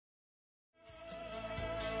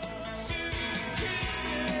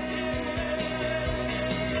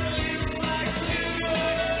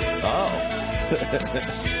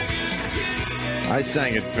I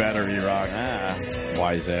sang it better, E-Rock.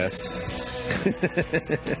 Wise ass.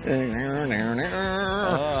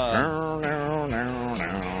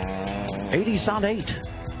 80s on 8.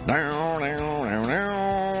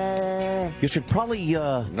 You should probably,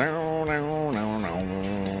 look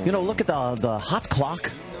at the hot clock.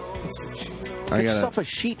 Get yourself a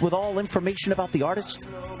sheet with all information about the artist.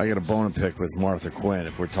 I got a bone to pick with Martha Quinn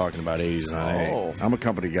if we're talking about 80s on 8. I'm a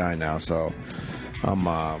company guy now, so I'm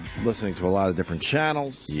listening to a lot of different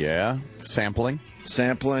channels. Yeah. Sampling,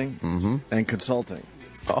 and consulting.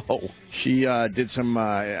 Oh. She did some,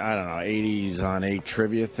 80s on 8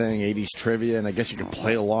 trivia thing, 80s trivia, and I guess you could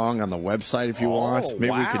play along on the website if you want.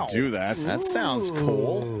 Maybe we could do that. That sounds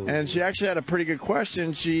cool. And she actually had a pretty good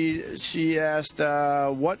question. She asked,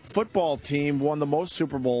 what football team won the most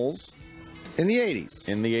Super Bowls in the 80s?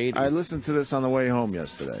 In the 80s. I listened to this on the way home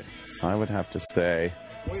yesterday. I would have to say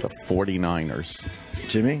the 49ers.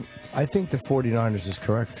 Jimmy? I think the 49ers is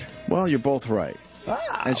correct. Well, you're both right.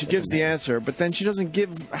 And she gives the answer, but then she doesn't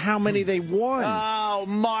give how many they won. Oh,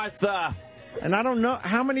 Martha. And I don't know.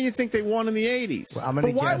 How many do you think they won in the 80s? Well,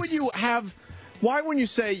 but why would you have... Why wouldn't you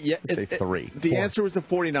say... Yeah, say 3. The answer was the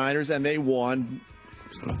 49ers, and they won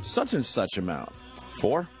such and such amount.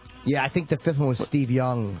 4? Yeah, I think the 5th one was Steve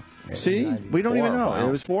Young. See? We don't even know. Wow.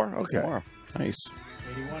 It was 4? Okay. 4. Nice.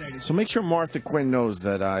 So make sure Martha Quinn knows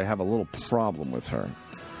that I have a little problem with her.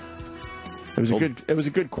 It was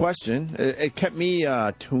a good question. It kept me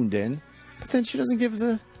tuned in, but then she doesn't give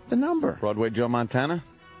the number. Broadway Joe Montana?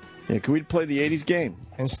 Yeah, can we play the 80s game?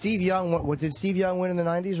 And Steve Young, what did Steve Young win in the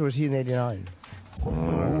 90s, or was he in 89?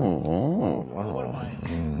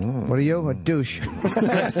 What are you? A douche.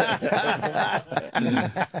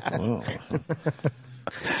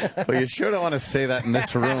 Well, you sure don't want to say that in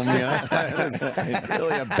this room, you know? It's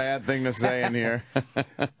really a bad thing to say in here.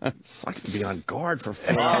 It sucks to be on guard for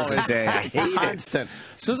 4 hours a day. I hate it. As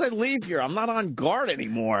soon as I leave here, I'm not on guard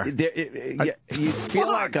anymore. You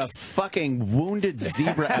feel like a fucking wounded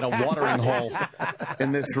zebra at a watering hole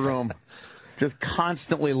in this room. Just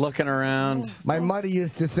constantly looking around. My mother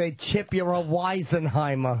used to say, Chip, you're a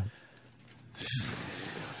Weisenheimer.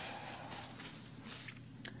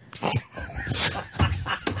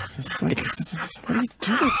 What do you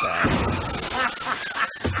do with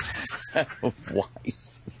that?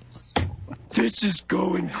 Wise. This is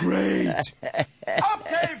going great. Okay,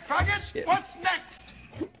 faggot, what's next?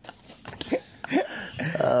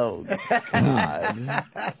 Oh, God.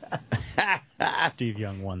 Steve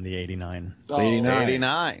Young won the 89.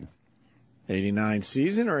 89. 89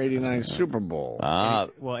 season or 89 Super Bowl?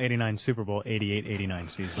 Well, 89 Super Bowl, 88, 89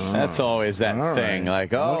 season. That's always that thing.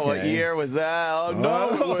 Like, what year was that? Oh, no,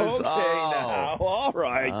 it was... now. All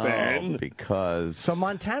right, then. Because... So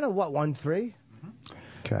Montana, what, won 3?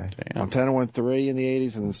 Okay. Damn. Montana won 3 in the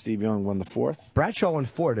 80s, and then Steve Young won the 4th. Bradshaw won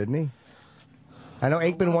 4, didn't he? I know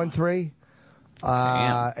Aikman won 3.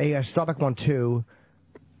 Staubach won 2.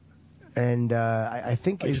 And I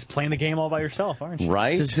think... You're just playing the game all by yourself, aren't you?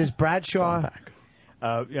 Right? Does Bradshaw...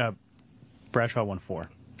 Yeah, Bradshaw won 4.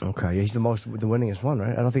 Okay, he's the winningest one,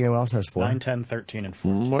 right? I don't think anyone else has 4. 9, 10, 13, and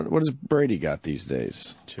 14. What does Brady got these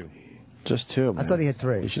days? 2. Just 2, man. I thought he had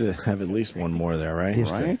 3. You should have at least one more there, right?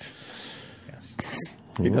 Right? Yes.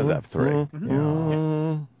 He does have 3.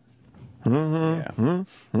 Yeah.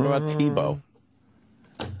 What about Tebow?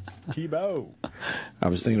 Tebow. I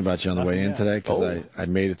was thinking about you on the way in today because I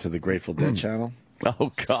made it to the Grateful Dead channel.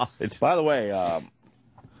 Oh, God. By the way,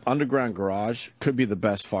 Underground Garage could be the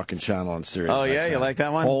best fucking channel on Sirius. Oh, yeah? You like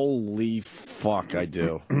that one? Holy fuck, I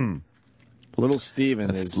do. Little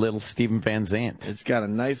Steven is... Little Steven Van Zandt. It's got a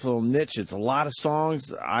nice little niche. It's a lot of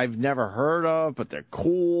songs I've never heard of, but they're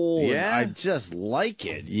cool. Yeah? I just like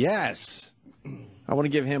it. Yes. I want to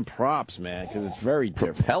give him props, man, because it's very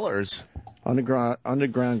different. Propellers.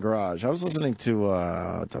 Underground Garage. I was listening to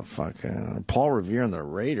what the fuck, Paul Revere and the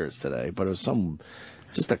Raiders today, but it was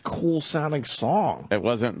just a cool sounding song. It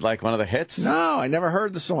wasn't like one of the hits? No, I never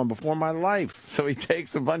heard the song before in my life. So he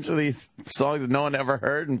takes a bunch of these songs that no one ever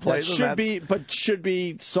heard and plays them? Should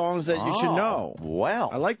be songs that you should know. Well.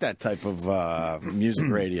 I like that type of music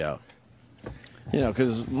radio. You know,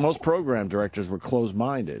 because most program directors were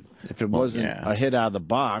closed-minded. If it wasn't a hit out of the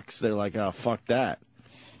box, they're like, oh, fuck that.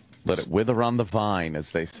 Let it wither on the vine,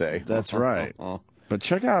 as they say. That's right. But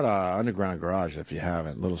check out Underground Garage if you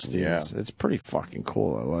haven't. Little Stevens. Yeah. It's pretty fucking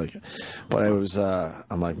cool. I like it. But I was,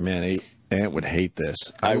 I'm like, man, Aunt would hate this.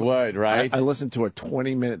 I would, right? I listened to a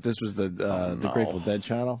 20-minute, this was the Grateful Dead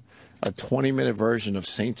channel, a 20-minute version of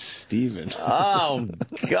St. Stephen. Oh,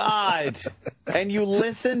 God. And you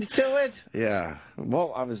listened to it? Yeah.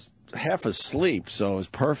 Well, I was half asleep, so it was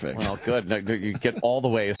perfect. Well, good. No, you get all the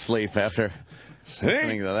way asleep after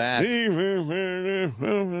listening to that.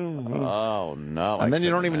 Oh, no. And then you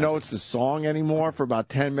don't even know it's the song anymore for about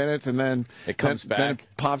 10 minutes, and then it comes back. Then it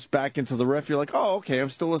pops back into the riff. You're like, oh, okay, I'm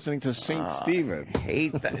still listening to St. Stephen. I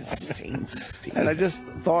hate that St. Stephen. And I just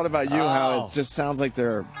thought about you, how it just sounds like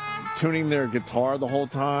they're tuning their guitar the whole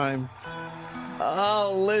time.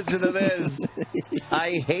 Oh, listen to this.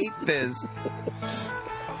 I hate this.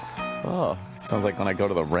 Oh, sounds like when I go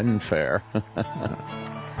to the Ren Fair.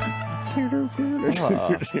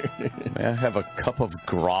 May I have a cup of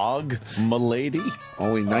grog, m'lady?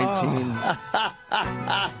 Only 19.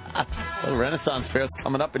 The Renaissance Fair's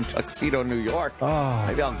coming up in Tuxedo, New York. Oh,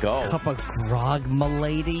 maybe I'll go. Cup of grog,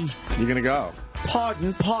 m'lady? You're going to go?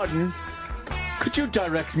 Pardon. Could you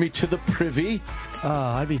direct me to the privy? Oh,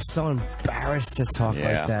 I'd be so embarrassed to talk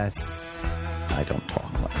like that. I don't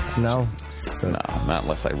talk like that. No? No, not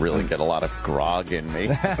unless I really get a lot of grog in me.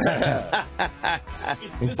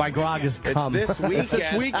 By grog is cum. It's this weekend. It's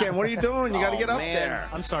this weekend. What are you doing? You got to get up there.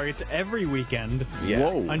 I'm sorry, it's every weekend. Yeah.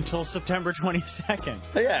 Whoa. Until September 22nd.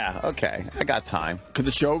 Yeah, okay. I got time. Could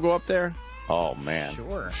the show go up there? Oh, man.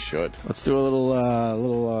 Sure. Should. Let's do a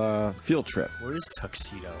little field trip. Where is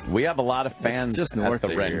Tuxedo? We have a lot of fans just at north the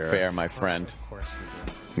of Ren here. Fair, my friend. Of course we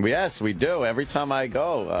do. Yes, we do. Every time I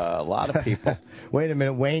go, a lot of people. Wait a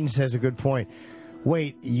minute. Wayne says a good point.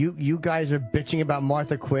 Wait, you guys are bitching about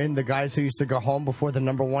Martha Quinn, the guys who used to go home before the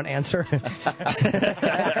 #1 answer?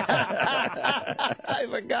 I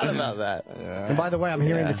forgot about that. Yeah. And by the way, I'm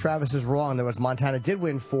hearing that Travis is wrong. There was Montana did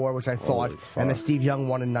win 4, which I thought, and then Steve Young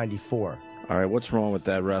won in '94. All right, what's wrong with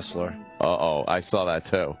that wrestler? Uh-oh, I saw that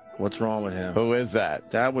too. What's wrong with him? Who is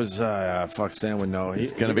that? That was, fuck, Sam would know.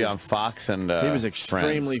 He's going to be on Fox and he was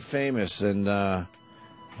extremely Friends. famous, and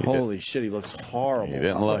holy shit, he looks horrible. He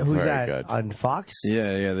didn't look Who's very that, good. on Fox?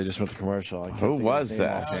 Yeah, they just went to commercial. Who was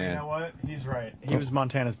that? Oh, you know what? He's right. He was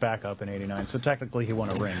Montana's backup in '89, so technically he won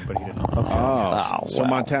a ring, but he didn't. So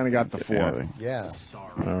Montana got the 4. Yeah.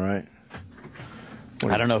 All right.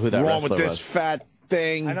 I don't know who that wrong with wrestler this was. fat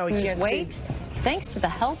thing? I know he can't Wait, thanks to the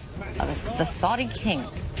help of the Saudi king.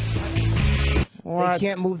 They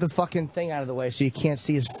can't move the fucking thing out of the way, so you can't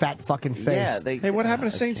see his fat fucking face. Yeah, Hey, what happened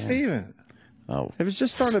to St. Stephen? Oh, It was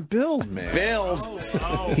just starting to build, man. Bill.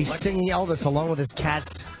 He's singing Elvis along with his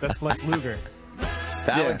cats. That's Lex Luger.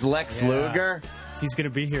 That was Lex Luger? He's going to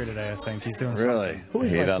be here today, I think. He's doing Really? something. Who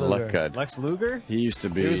is He Lex doesn't Luger? look good. Lex Luger? He used to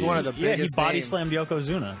be. He was one of the Yeah, biggest he body names. slammed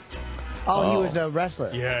Yokozuna. Oh, he was a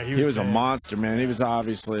wrestler. Yeah, He was a big. monster, man. He was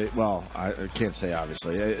obviously, well, I can't say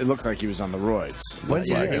obviously. It looked like he was on the roids. When's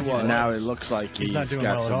he here? And now it looks like He's not he's doing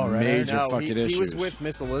got well at some all, right? major No, fucking he issues. was with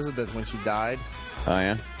Miss Elizabeth when she died. Oh,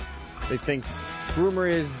 yeah? They think, rumor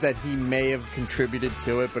is that he may have contributed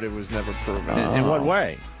to it, but it was never proven. In what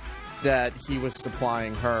way? That he was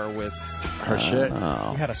supplying her with, Her shit?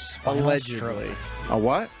 He had a spinal allegedly. stroke. A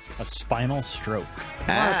what? A spinal stroke.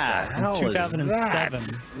 Hell In is 2007,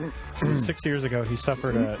 that? so 6 years ago, he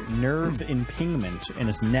suffered a nerve impingement in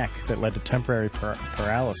his neck that led to temporary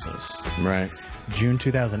paralysis. Right. June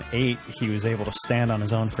 2008, he was able to stand on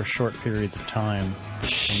his own for short periods of time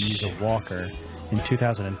and use a walker. In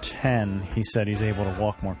 2010, he said he's able to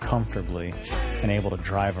walk more comfortably and able to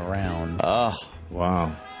drive around. Oh,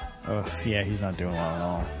 Wow. Yeah, he's not doing well at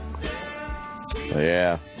all.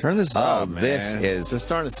 yeah. Turn this up, man. This is They're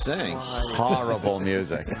starting to sing. horrible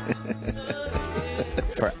music.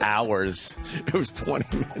 For hours. It was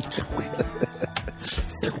 20 minutes.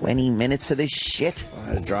 20 minutes of this shit? I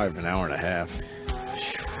had to drive an hour and a half.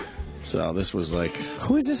 So this was like,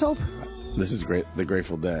 Who is this, Hope? this is great. The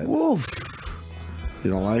Grateful Dead. Woof.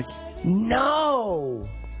 You don't like? No.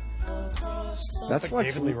 That's like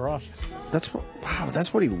David Lee Roth. That's what. Wow,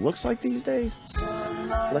 that's what he looks like these days.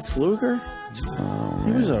 Lex Luger.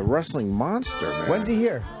 He was a wrestling monster, man. When's he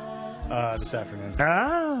here? This afternoon.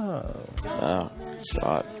 Oh,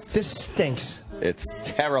 God. This stinks. It's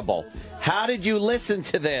terrible. How did you listen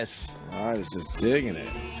to this? I was just digging it.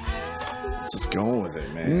 Just going with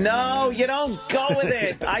it, man. No, you don't go with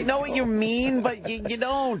it. I know what you mean, but you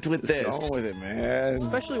don't with this. Going with it, man.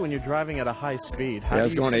 especially when you're driving at a high speed. How Yeah, I do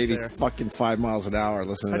was you going sit 80 there? fucking 5 miles an hour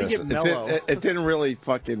listening How to do you this. get mellow? It didn't really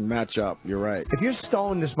fucking match up. You're right. If you're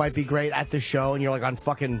stoned, this might be great at the show, and you're like on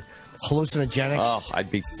fucking hallucinogenics. Oh,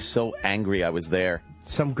 I'd be so angry I was there.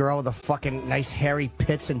 Some girl with a fucking nice hairy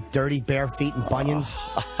pits and dirty bare feet and bunions.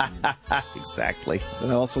 Exactly.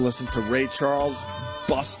 And I also listened to Ray Charles,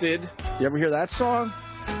 Busted. You ever hear that song?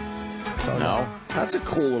 No. That's a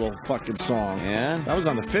cool little fucking song. Yeah? That was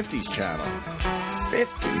on the 50s channel.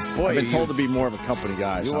 50s. Boy, I've been told to be more of a company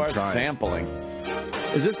guy, you so are I'm trying. sampling.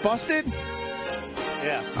 Is this Busted?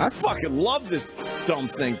 Yeah. I fucking love this dumb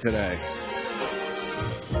thing today.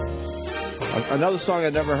 Another song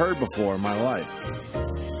I'd never heard before in my life.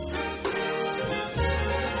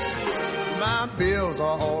 My bills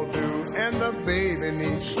are all due, and the baby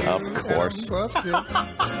needs shoes. Of course. Oh,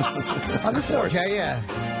 this is okay, yeah.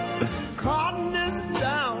 Cotton is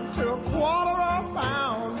down to $1/4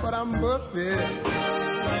 pound, but I'm busted.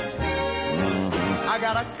 I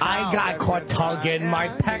got caught tugging my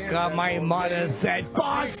pecker. My mother said,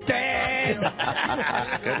 busted!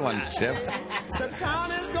 Good one, Chip. The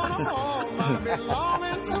town is gonna haul my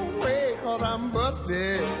belongings away, 'cause I'm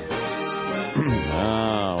busted.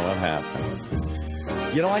 Oh, what happened?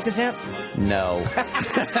 You don't like this amp? No.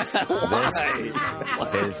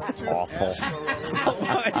 This is awful.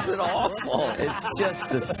 Why is it awful? It's just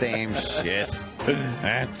the same shit. Big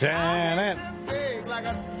like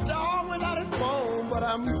a dog without his bone, but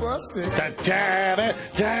I'm busted.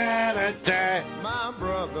 My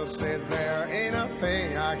brother said there ain't a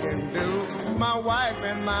thing I can do. My wife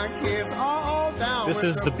and my kids are all down. This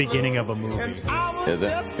is the beginning of a movie. Is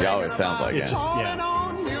it? Yeah, it sounds like it.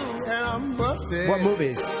 What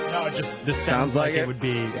movie? No, it just this sounds like it would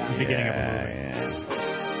be the beginning of a movie. Yeah.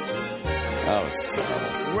 Oh, it's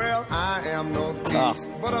terrible. Well, I am no thief,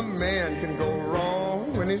 but a man can go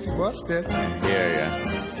wrong when he's busted. Yeah.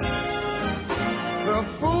 The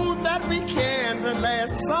food that we canned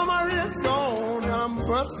last summer is gone. I'm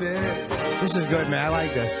busted. This is good, man. I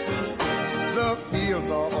like this. The fields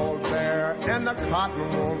are all bare and the cotton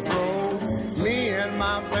won't grow. Me and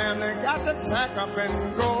my family got to pack up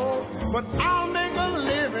and go. But I'll make a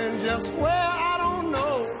living just where I don't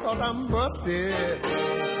know, 'cause I'm busted.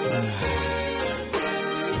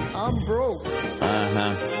 I'm broke.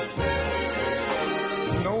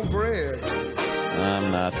 No bread.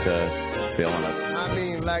 I'm not feeling it. I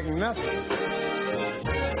mean, like nothing.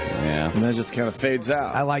 Yeah. And then it just kind of fades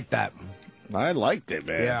out. I like that. I liked it,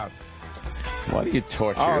 man. Yeah. Why do you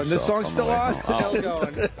torture yourself? Oh, and this song's still on? Still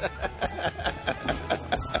going.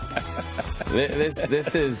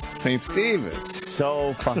 This is St. Stephen's.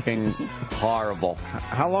 so fucking horrible.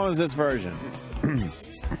 How long is this version? You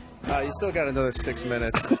still got another 6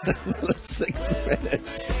 minutes. 6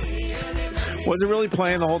 minutes. Was it really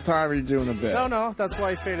playing the whole time, or were you doing a bit? No, that's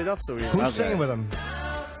why he faded up so easy. Who's singing with him?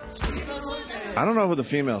 I don't know who the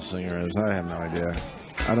female singer is. I have no idea.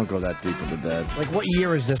 I don't go that deep with the Dead. Like, what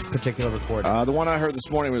year is this particular recording? The one I heard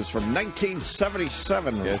this morning was from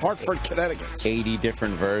 1977 in Hartford, Connecticut. 80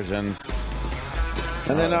 different versions.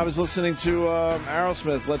 And then I was listening to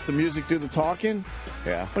Aerosmith, Let the Music Do the Talking.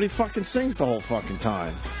 Yeah. But he fucking sings the whole fucking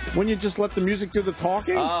time. Wouldn't you just let the music do the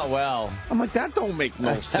talking? Oh, well. I'm like, that don't make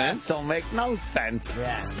no sense. That don't make no sense.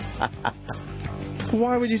 Yeah.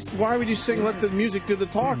 Why would you sing Let the Music Do the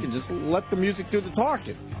Talking? Just let the music do the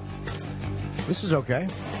talking. This is okay.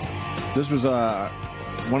 This was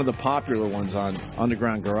one of the popular ones on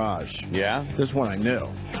Underground Garage. Yeah? This one I knew.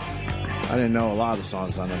 I didn't know a lot of the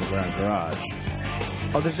songs on Underground Garage.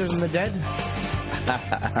 Oh, this isn't the Dead?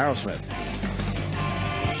 Aerosmith.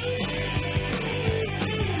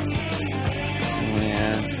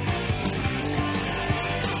 Yeah.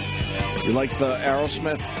 You like the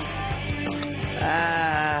Aerosmith?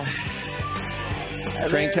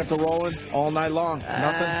 Train kept it rolling all night long.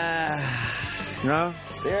 Nothing? No?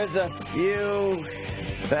 There's a few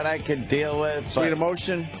that I could deal with. Sweet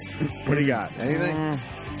Emotion? What do you got? Anything?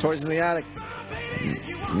 Toys in the Attic?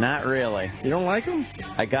 Not really. You don't like them?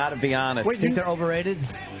 I gotta be honest. Wait, think they're overrated?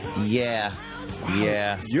 Yeah.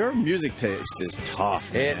 Yeah. Your music taste is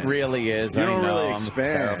tough, man. It really is. You don't I know, really I'm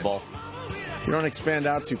expand. terrible. You don't expand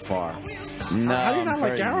out too far. No. How do you not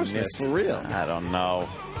like very Aerosmith? For real? I don't know.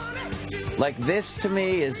 Like, this to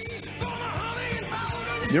me is...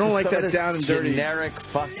 You don't like some of that this down and dirty... generic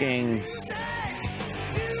fucking...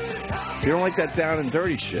 You don't like that down and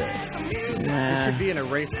dirty shit. This should be in a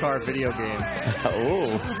race car video game.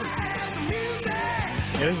 Oh.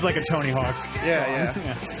 Yeah, this is like a Tony Hawk. Yeah.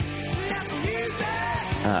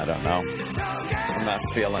 I don't know. I'm not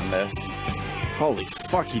feeling this. Holy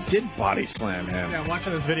fuck, he did body slam him. Yeah, I'm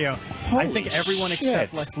watching this video. Holy I think everyone shit.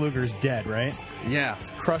 except Lex Luger's dead, right? Yeah.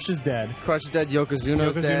 Crush is dead. Crush is dead.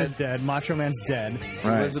 Yokozuna's Yokozuna's dead. dead. Macho Man's dead.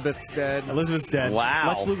 Right. Elizabeth's dead. Elizabeth's dead. Wow.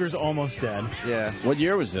 Lex Luger's almost dead. Yeah. What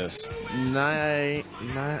year was this? 90...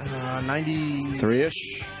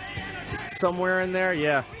 3-ish? Somewhere in there,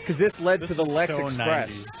 yeah. Because this led This to the was Lex so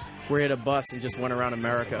Express, 90s. where he had a bus and just went around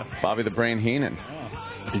America. Bobby the Brain Heenan.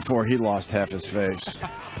 Before he lost half his face.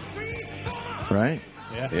 Right?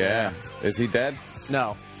 Yeah. Yeah. Is he dead?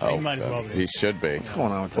 No. Oh, might as well be. He should be. What's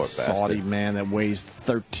going on with Poor this Saudi bastard. man that weighs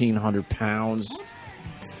 1,300 pounds?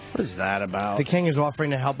 What is that about? The king is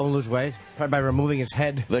offering to help him lose weight by removing his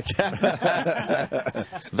head. The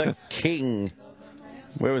king.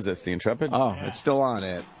 Where was this? The Intrepid? Oh, it's still on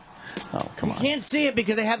it. Oh, come on. You can't see it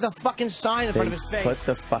because they have the fucking sign in front of his face. Put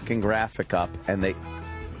the fucking graphic up, and they...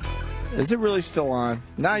 Is it really still on?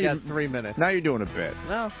 Now You you're got 3 minutes. Now you're doing a bit.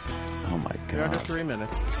 No, Oh, my you're under God. 3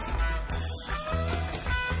 minutes.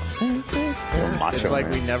 Little macho It's like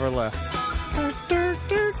man. we never left.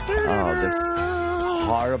 Oh, this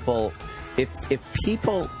horrible... If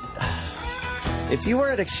people... If you were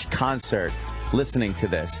at a concert listening to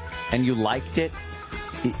this and you liked it,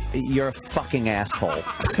 you're a fucking asshole.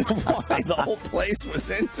 Why? The whole place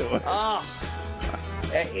was into it. Oh.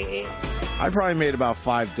 I probably made about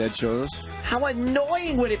 5 dead shows. How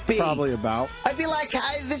annoying would it be? Probably about. I'd be like,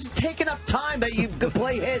 this is taking up time that you could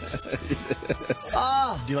play hits.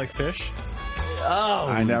 Oh. Do you like Phish? Oh.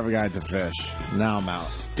 I never got into Phish. Now I'm out.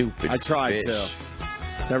 Stupid I tried Phish.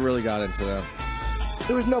 to. Never really got into them.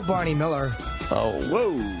 There was no Barney Miller. Oh.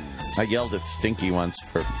 Whoa. I yelled at Stinky once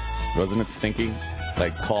for, wasn't it Stinky?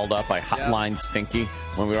 Like called up, I hotlined Stinky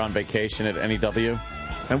when we were on vacation at NEW.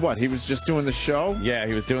 And what? He was just doing the show? Yeah,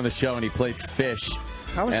 he was doing the show and he played Phish.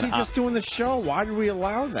 How was he just doing the show? Why did we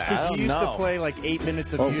allow that? He used to play like 8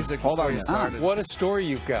 minutes of music. Hold on. before he started. What a story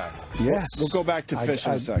you've got. Yes. We'll go back to Phish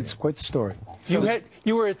in a second. It's quite the story.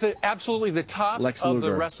 You were at absolutely the top Lex of the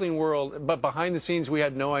Luger. wrestling world, but behind the scenes, we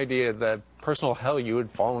had no idea the personal hell you had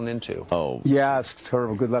fallen into. Oh. Yeah, it's sort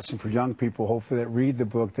of a good lesson for young people, hopefully, that read the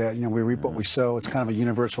book, that, we reap what we sow. It's kind of a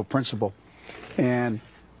universal principle. And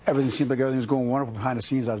everything seemed like everything was going wonderful behind the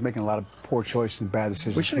scenes. I was making a lot of poor choices and bad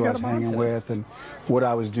decisions. Who I was hanging with and what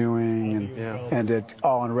I was doing, and it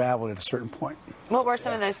all unraveled at a certain point. What were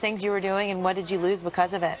some of those things you were doing, and what did you lose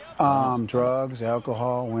because of it? Drugs,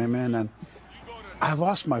 alcohol, women, and I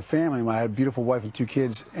lost my family. I had a beautiful wife and 2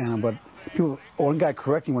 kids, but one guy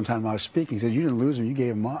corrected me one time when I was speaking. He said, "You didn't lose them, you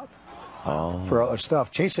gave them up for other stuff."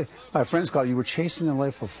 My friends called it, "You were chasing a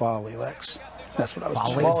life of folly, Lex." That's what I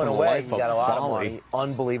was doing. Well, in a way, you got a lot of money,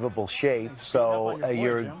 unbelievable shape, so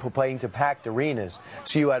you're playing to packed arenas.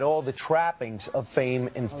 So you had all the trappings of fame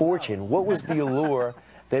and fortune. What was the allure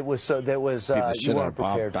that was you weren't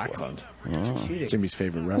prepared for? Jimmy's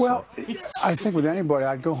favorite wrestler. Well, I think with anybody,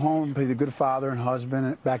 I'd go home and be the good father and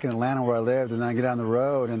husband back in Atlanta where I lived, and then I'd get on the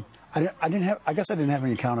road, and I guess I didn't have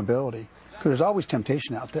any accountability, because there's always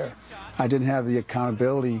temptation out there. I didn't have the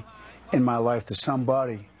accountability in my life to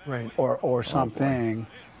somebody or something.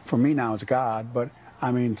 For me now, it's God, but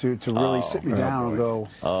I mean, to really sit me down and go,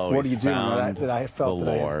 what are you doing? That I felt that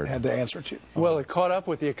I had to answer to. Well, it caught up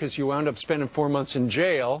with you because you wound up spending 4 months in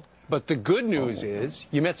jail. But the good news is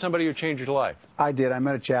you met somebody who changed your life. I did. I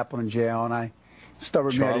met a chaplain in jail, and I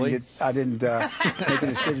stubbornly I didn't make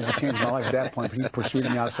any decisions to change my life at that point. He pursued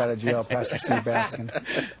me outside of jail, Pastor Steve Baskin,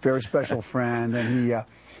 very special friend, and he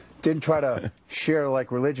didn't try to share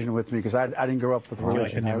like religion with me, because I didn't grow up with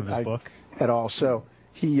religion at all. So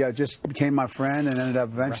he just became my friend and ended up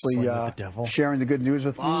eventually sharing the good news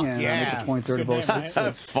with me. And on April 23rd of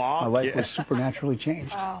 06, my life was supernaturally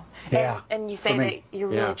changed. Wow. Yeah. And you say that you're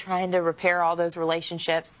really trying to repair all those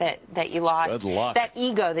relationships that you lost. Good luck. That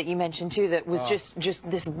ego that you mentioned too, that was just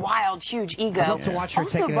this wild, huge ego. I'd love to watch her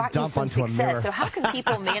also taking a brought you dump some onto a success. mirror. So how can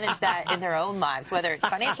people manage that in their own lives, whether it's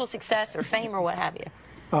financial success or fame or what have you?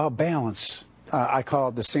 Balance. I call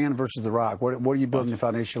it the sand versus the rock. What are you building your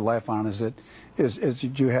foundation of life on? Do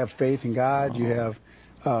you have faith in God? You have,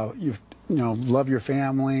 love your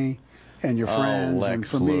family and your friends. Lex and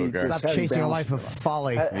for me, Luger. Stop chasing a life of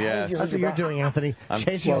folly. Yes. That's what you're doing, Anthony.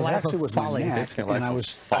 Chasing a life of folly. And I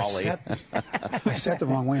sat the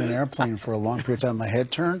wrong way in an airplane for a long period of time. My head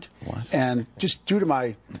turned. What? And just due to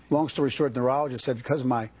my, long story short, neurologist said because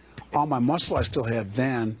of all my muscle I still had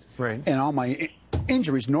then, and all my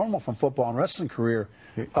injuries, normal from football and wrestling career,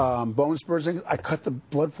 bone spurs, I cut the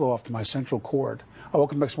blood flow off to my central cord. I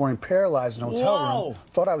woke up the next morning paralyzed in a hotel room,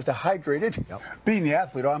 thought I was dehydrated. Being the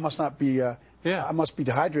athlete, I must not be, I must be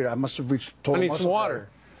dehydrated. I must have reached total muscle some water.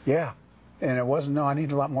 Yeah. And it wasn't, I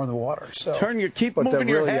needed a lot more than water. So, keep moving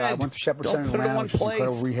your head. I went to Shepherd Center in Atlanta, which is an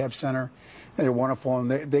incredible rehab center. And they're wonderful.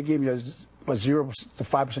 And they gave me a 0 to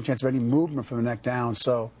 5% chance of any movement from the neck down.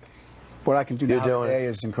 So what I can do now today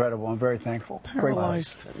is incredible. I'm very thankful.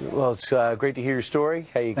 Paralyzed. Well, it's great to hear your story,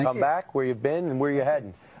 how you come back, where you've been, and where you're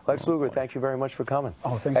heading. Lex Luger, thank you very much for coming.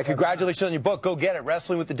 Oh, thank you. And congratulations on your book. Go get it.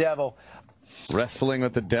 Wrestling with the Devil. Wrestling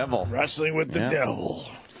with the Devil. Wrestling with the Devil.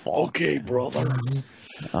 Okay, brother.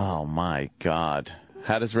 Oh, my God.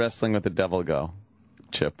 How does Wrestling with the Devil go,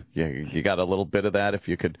 Chip? You got a little bit of that? If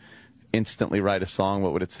you could instantly write a song,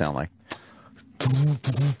 what would it sound like?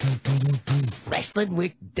 Wrestling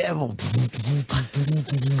with devil.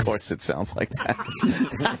 Of course it sounds like that.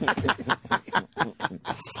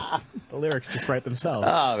 The lyrics just write themselves.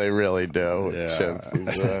 Oh, they really do. Yeah.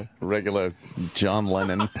 He's regular John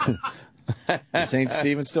Lennon. Is St.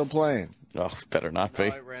 Stephen still playing? Oh, better not be. Oh,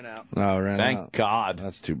 it ran out. No, it ran out. Thank God.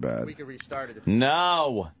 That's too bad. We could restart it.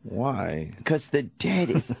 No. Why? Because the Dead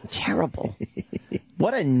is terrible.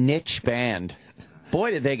 What a niche band.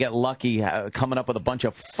 Boy, did they get lucky coming up with a bunch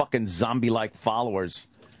of fucking zombie-like followers.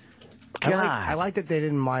 God. I like that they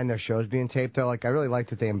didn't mind their shows being taped, though. Like, I really like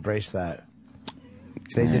that they embraced that.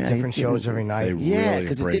 They did different shows every night. Yeah,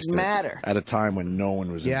 because it didn't matter. At a time when no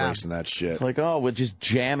one was embracing that shit. It's like, oh, we're just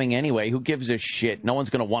jamming anyway. Who gives a shit? No one's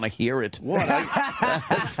going to want to hear it. What?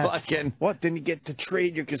 That's fucking... What? Didn't you get to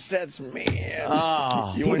trade your cassettes, man?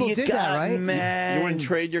 Oh, people did that, right? Man. You wouldn't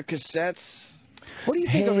trade your cassettes? What do you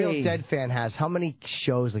think a real Dead fan has? How many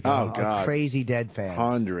shows? Like a crazy Dead fan?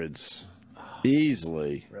 Hundreds.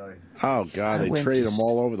 Easily. Really? Oh, God, they traded them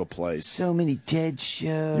all over the place. So many Dead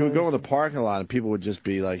shows. You would go in the parking lot and people would just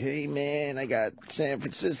be like, hey, man, I got San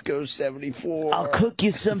Francisco 74. I'll cook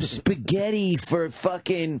you some spaghetti for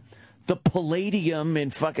fucking the Palladium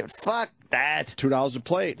and fucking fuck that. $2 a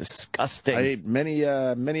plate. Disgusting. I ate many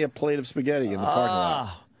a plate of spaghetti in the parking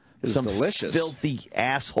lot. It was some delicious. Filthy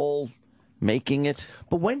asshole making it.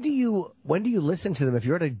 But when do you listen to them? If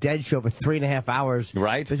you're at a Dead show for 3.5 hours,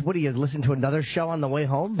 right? What do you listen to another show on the way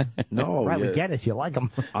home? No, right. We get it if you like them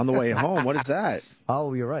on the way home. What is that?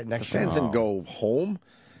 Oh, you're right. Next the fans didn't go home.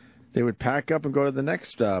 They would pack up and go to the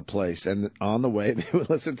next place, and on the way they would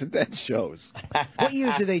listen to Dead shows. What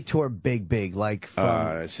years do they tour big? Like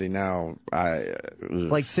from see now,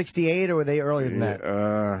 like 68, or were they earlier than that?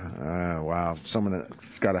 Wow, someone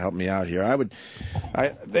has got to help me out here.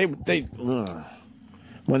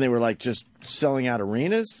 When they were like just selling out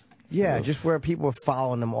arenas. Yeah, just where people were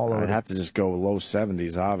following them all over. I'd have to just go low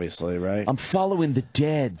 70s, obviously, right? I'm following the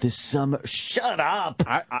Dead this summer. Shut up.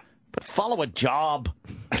 But follow a job.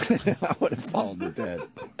 I would have followed the Dead.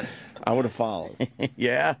 I would have followed.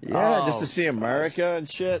 Yeah? Yeah, just to see America and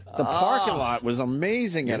shit. The parking lot was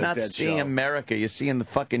amazing You're at a not Dead seeing show. America. You're seeing the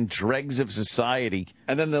fucking dregs of society.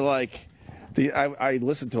 And then they're like... I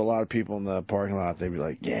listened to a lot of people in the parking lot. They'd be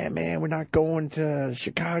like, yeah, man, we're not going to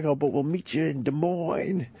Chicago, but we'll meet you in Des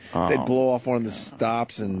Moines. Oh. They'd blow off one of the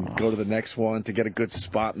stops and go to the next one to get a good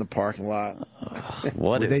spot in the parking lot.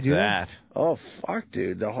 What is that? Oh, fuck,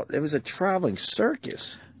 dude. It was a traveling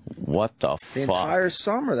circus. What the fuck? The entire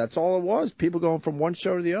summer. That's all it was. People going from one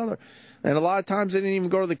show to the other. And a lot of times they didn't even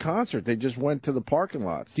go to the concert. They just went to the parking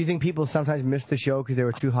lots. Do you think people sometimes missed the show because they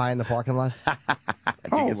were too high in the parking lot?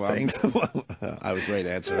 I was ready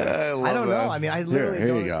to answer that. I don't know. I mean, I literally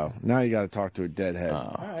Here you go. Now you got to talk to a deadhead.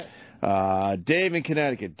 All right. Dave in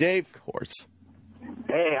Connecticut. Dave. Of course.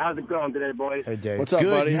 Hey, how's it going today, boys? Hey, Dave. What's up,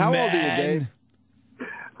 buddy? How old are you, Dave?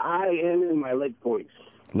 I am in my late 40s.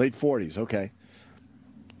 Late 40s, okay.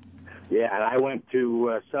 Yeah, and I went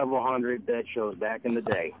to several hundred Dead shows back in the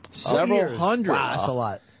day. Several hundred? Wow, that's a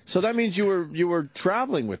lot. So that means you were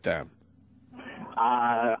traveling with them?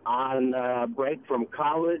 On break from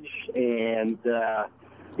college, and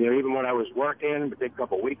even when I was working, we'd take a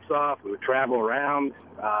couple weeks off. We would travel around.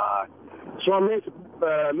 So I'm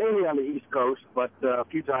mainly on the East Coast, but a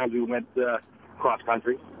few times we went cross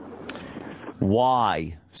country.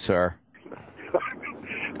 Why, sir?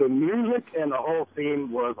 The music and the whole scene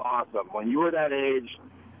was awesome. When you were that age,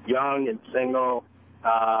 young and single,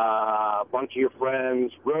 a bunch of your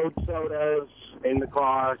friends, road sodas in the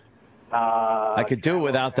car. I could do it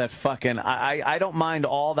without that fucking... I don't mind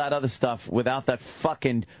all that other stuff without that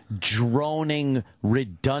fucking droning,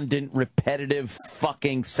 redundant, repetitive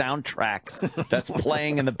fucking soundtrack that's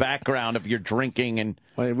playing in the background of your drinking and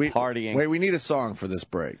partying. Wait, we need a song for this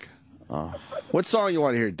break. What song you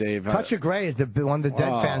want to hear, Dave? Touch of Grey is the one the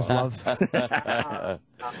Dead fans love.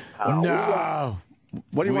 No.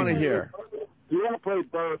 What do you want to hear? You want to play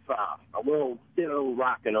Bertha, a little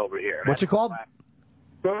rocking over here. What's it called?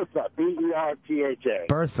 Bertha, B-E-R-T-H-A.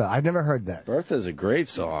 Bertha. I've never heard that. Bertha's a great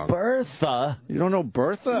song. Bertha? You don't know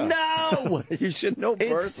Bertha? No! You should know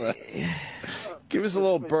Bertha. Give us a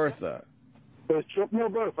little Bertha. No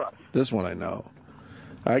Bertha. This one I know.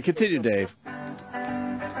 All right, continue, Dave.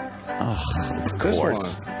 Of This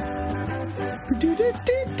course. one.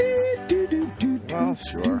 Well,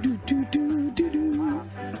 sure.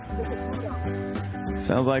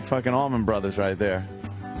 Sounds like fucking Allman Brothers right there.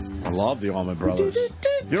 I love the Allman Brothers. You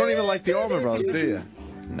don't even like the Allman Brothers, do you?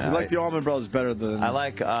 No, You like the Allman Brothers better than... I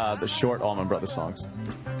like the short Allman Brothers songs.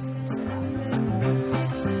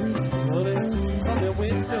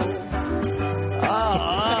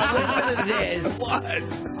 Listen what it is. What?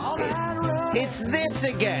 It's this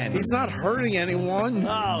again. He's not hurting anyone.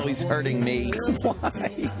 Oh, he's hurting me. Why? I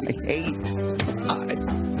hate God.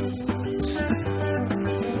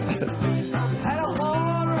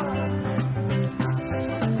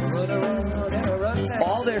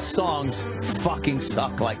 All their songs fucking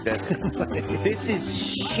suck like this. This is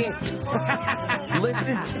shit.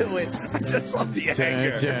 Listen to it. I just love the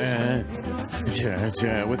anger.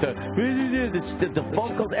 With the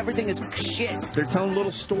vocals, everything is shit. They're telling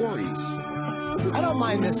little stories. I don't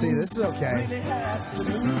mind this either. This is okay.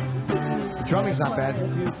 The drumming's not bad.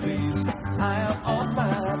 I am on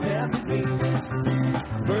my bed, please.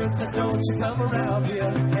 Bertha, don't you come around here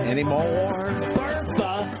anymore.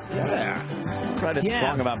 Bertha? Yeah. Write a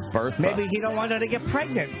song about Bertha. Maybe he don't want her to get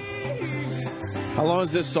pregnant. How long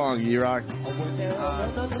is this song, E-Rock?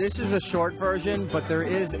 This is a short version, but there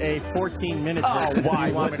is a 14-minute Oh, version.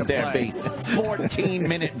 why wouldn't would there be?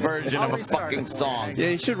 14-minute version of a fucking song. Yeah,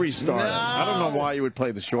 you should restart it. No. I don't know why you would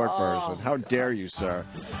play the short version. How dare you, sir?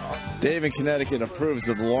 Dave in Connecticut approves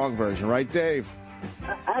of the long version, right, Dave?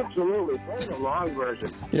 Absolutely, play the long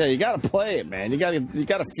version. Yeah, you gotta play it, man. You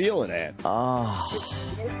gotta feel it, Ed. Oh.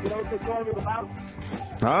 You know what this song is about?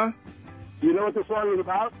 Huh? You know what this song is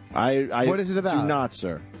about? What is it about? Do not,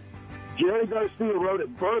 sir. Jerry Garcia wrote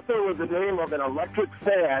it. Bertha was the name of an electric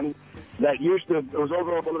fan that it was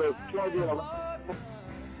over one of those Canadian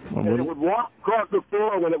and it would walk across the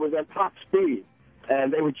floor when it was at top speed,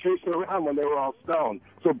 and they would chase it around when they were all stoned.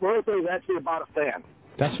 So Bertha is actually about a fan.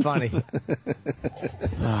 That's funny.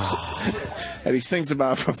 And he sings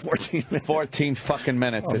about it for 14 minutes. 14 fucking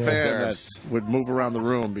minutes. A It fan deserves. that would move around the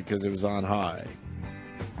room because it was on high.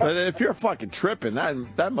 But if you're fucking tripping,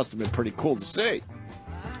 that must have been pretty cool to see.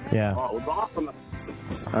 Yeah. Oh, it was awesome.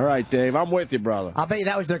 All right, Dave, I'm with you, brother. I'll bet you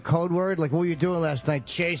that was their code word. Like, what were you doing last night?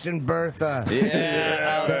 Chasing Bertha.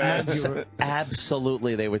 Yeah,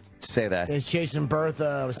 absolutely, they would say that. It's chasing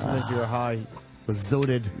Bertha. I was listening to her high. Was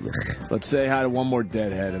zooted. Let's say hi to one more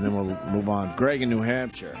deadhead, and then we'll move on. Greg in New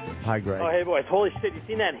Hampshire. Hi, Greg. Oh, hey, boys. Holy shit. You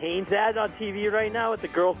seen that Hanes ad on TV right now with the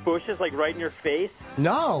girl's bushes, like, right in your face?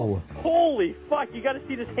 No. Holy fuck. You got to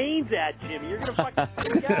see this Hanes ad, Jimmy. You're going to fucking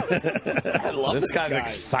freak out. I love This guy's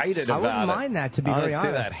excited about it. I wouldn't mind that, to be very I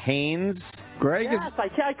honest. that Hanes. Greg Yes,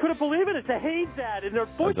 I couldn't believe it. It's a Hanes ad, and their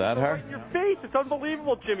bushes that are her? right in your face. It's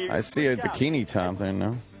unbelievable, Jimmy. I see a bikini top there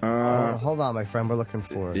now. Hold on, my friend. We're looking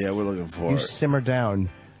for it. Yeah, we're looking for You it. simmer down.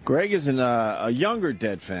 Greg is a younger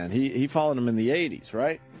Dead fan. He followed him in the 80s,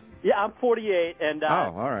 right? Yeah, I'm 48, and... Oh,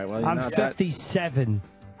 all right. Well, you're I'm not that... 57.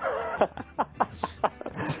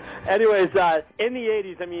 Anyways, in the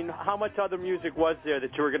 80s, I mean, how much other music was there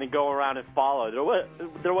that you were going to go around and follow?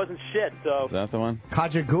 There wasn't shit, so... Is that the one?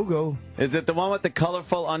 Kajagoogoo. Is it the one with the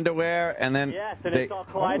colorful underwear and then Yes, and it's all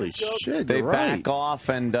kaleidoscope. Holy shit, they you're back right. off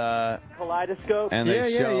and Kaleidoscope.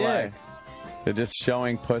 they show yeah. like they're just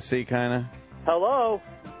showing pussy kind of. Hello?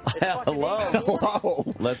 Hello.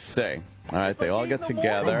 Hello. Let's see. All right, they all get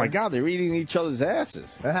together. Oh, my God, they're eating each other's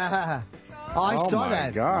asses. I saw that. Oh, my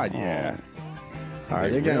God, yeah. All right,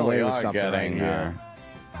 They they're getting away really with are something right getting, here.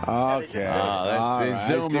 Okay. Oh, All they right, I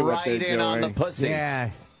zoom see what right they're in on the doing. pussy. Yeah.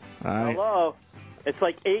 All right. Hello? It's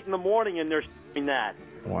like 8 in the morning, and they're doing that.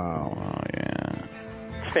 Wow. Oh yeah.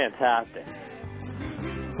 It's fantastic.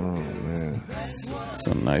 Oh, man.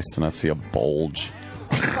 So nice to not see a bulge.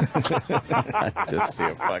 I just see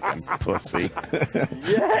a fucking pussy.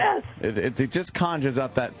 Yes! It just conjures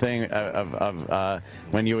up that thing of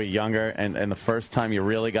when you were younger and the first time you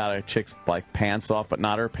really got a chick's like pants off, but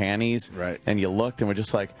not her panties. Right. And you looked and were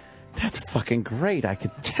just like, that's fucking great. I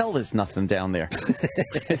could tell there's nothing down there.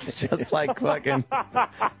 It's just like fucking,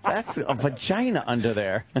 that's a vagina under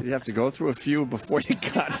there. You have to go through a few before you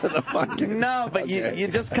got to the fucking... No, but Okay. you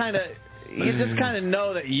just kind of... You just kind of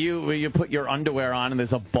know that you put your underwear on and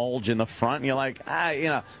there's a bulge in the front and you're like,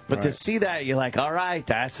 but to see that, you're like, all right,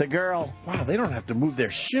 that's a girl. Wow, they don't have to move their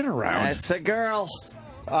shit around. That's a girl.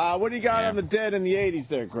 What do you got on the Dead in the 80s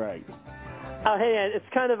there, Greg? Oh, hey, it's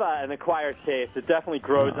kind of an acquired taste. It definitely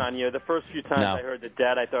grows on you. The first few times No. I heard the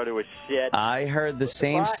Dead, I thought it was shit. I heard the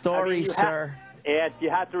same But, story, sir. And you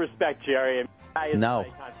have to respect Jerry. No,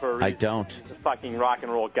 I don't. He's a fucking rock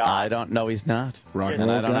and roll god. I don't know. He's not. Rock and And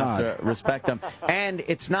roll I don't god. have to respect him. And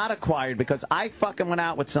it's not acquired because I fucking went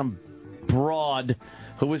out with some broad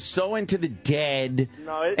who was so into the Dead,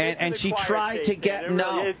 and she tried to get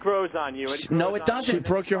it grows on you. No, it doesn't. She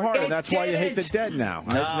broke your heart, and that's why you hate the Dead now.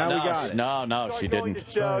 Now we got it. No, she didn't.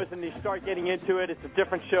 To shows and you start getting into it. It's a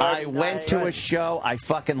different show. I went to a show. I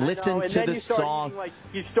fucking listened to the song.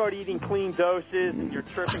 You start eating clean doses, and you're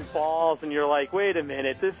tripping balls, and you're like, wait a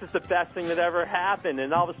minute, this is the best thing that ever happened.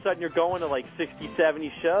 And all of a sudden, you're going to like 60,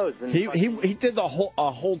 70 shows. And he did a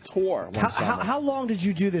whole tour. How long did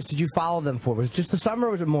you do this? Did you follow them for? Was it just the summer,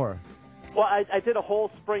 or was it more? Well, I did a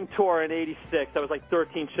whole spring tour in '86. That was like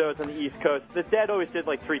 13 shows on the East Coast. The Dead always did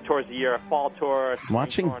like 3 tours a year, a fall tour.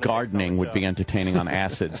 Watching gardening would be entertaining on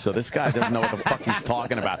acid, so this guy doesn't know what the fuck he's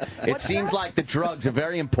talking about. It seems like the drugs are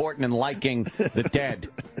very important in liking the Dead.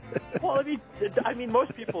 Well, I mean,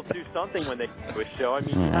 most people do something when they go to a show. I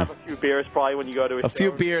mean, you have a few beers probably when you go to a show. A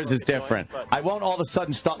few beers is different. I won't all of a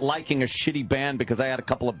sudden start liking a shitty band because I had a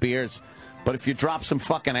couple of beers. But if you drop some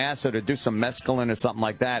fucking acid or do some mescaline or something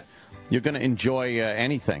like that, you're going to enjoy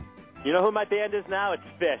anything. You know who my band is now? It's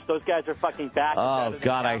Phish. Those guys are fucking back. Oh,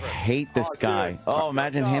 God, I hate this guy. Oh,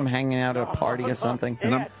 imagine him hanging out at a party or something.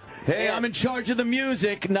 Hey, I'm in charge of the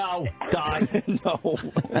music. No, die. No.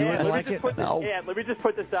 You wouldn't like it? No. Let me just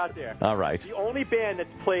put this out there. All right. The only band that's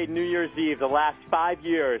played New Year's Eve the last 5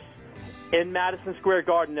 years in Madison Square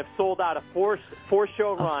Garden have sold out a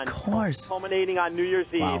four-show run. Of course. Culminating on New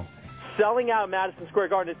Year's Eve. Selling out Madison Square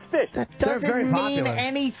Garden. It's Phish. That doesn't mean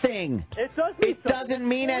anything. It doesn't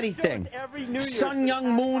mean anything. Sun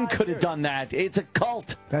Young Moon could have done that. It's a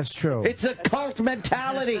cult. That's true. It's a cult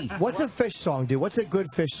mentality. What's a Phish song, dude? What's a good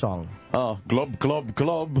Phish song? Oh, glub, glub,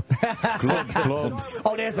 glub. Glub, glub.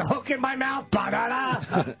 Oh, there's a hook in my mouth. Ba-da-da.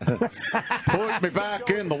 Put me back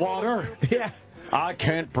in the water. Yeah. I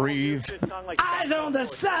can't breathe. Eyes on the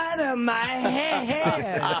side of my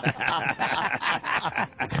head.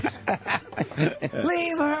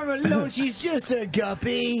 Leave her alone. She's just a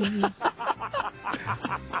guppy.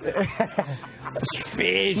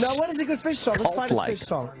 Phish. No, what is a good Phish song? Let's find a Phish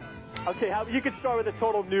song. Okay, you could start with a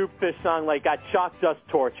total new Phish song like Chalk Dust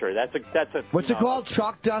Torture. That's a. What's it called?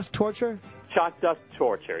 Chalk Dust Torture? Chalk Dust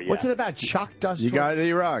Torture. Yeah. What's it about? Chalk Dust. You got it,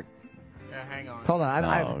 E-Rock. Yeah, hang on. Hold on.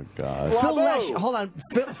 Oh, God. Phil Lesh. Hold on.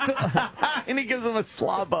 And he gives him a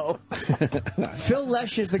slobbo. Phil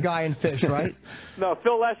Lesh is the guy in Phish, right? No,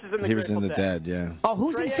 Phil Lesh is in the. He was in the Dead, yeah. Oh,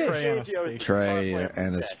 who's in Phish? Trey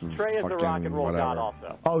and his Trey is the rock and roll god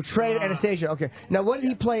also. Oh, Trey and Anastasia. Okay. Now, what did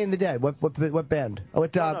he play in the Dead? What band? Oh,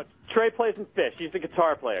 no, Trey plays in Phish. He's the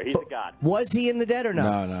guitar player. He's a god. Was he in the Dead or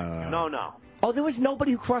no? No. Oh, there was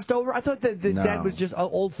nobody who crossed over? I thought the Dead was just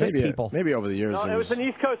old Phish people. Maybe over the years. No, it was an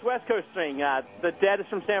East Coast, West Coast thing. The Dead is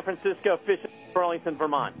from San Francisco, Phish is from Burlington,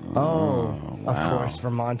 Vermont. Oh, of course,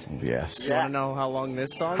 Vermont. Yes. You want to know how long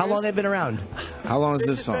this song How is? long they've been around? How long is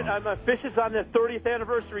this song? Phish is on their 30th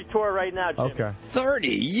anniversary tour right now, Jimmy. Okay. 30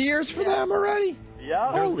 years for them already?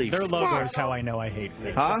 Yeah. Holy Their fuck. logo is how I know I hate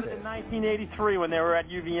Phish. Huh? In 1983 when they were at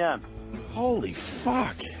UVM. Holy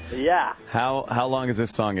fuck. Yeah. How long is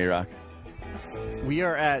this song, E-Rock? We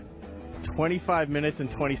are at 25 minutes and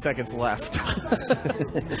 20 seconds left.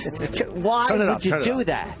 Why would you do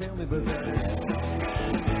that?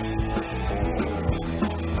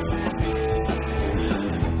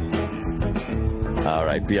 All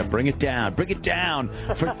right, yeah, bring it down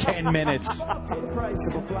for 10 minutes. Price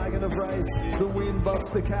of a flag and a price. The wind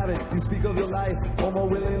buffs the cabin. You speak of your life. Homo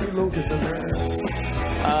willingly locus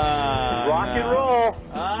Rock and roll.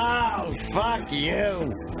 Oh, fuck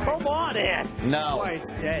you. Come on, Ed. No.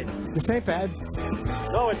 Dead. This ain't bad.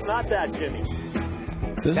 No, it's not that, Jimmy.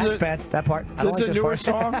 That's bad. That part. I don't This is a newer like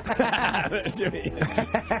song?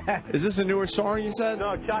 Is this a newer song, you said?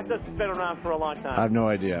 No, Chalk Dust has been around for a long time. I have no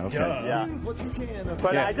idea. Okay. Yeah.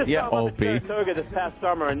 But I just saw them on the Saratoga this past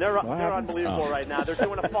summer, and they're unbelievable right now. They're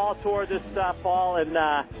doing a fall tour this fall, and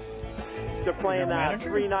they're playing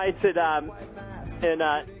 3 nights at in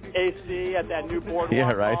AC at that new boardwalk.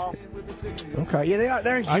 Yeah, right. Hall. Okay, yeah,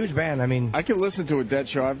 they're a huge band. I mean, I can listen to a Dead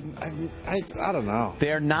show. I don't know.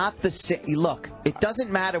 They're not the same. Look, it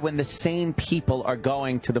doesn't matter when the same people are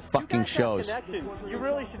going to the fucking shows. You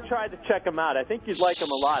really should try to check them out. I think you'd like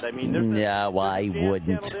them a lot. I mean, there's yeah, why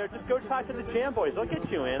wouldn't? there. Just go talk to the Jam Boys. They'll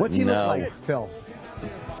get you in. What's he look like, Phil?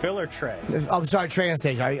 Phil or Trey? Oh, sorry, Trey on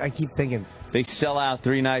stage. I keep thinking. They sell out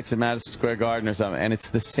 3 nights at Madison Square Garden or something, and it's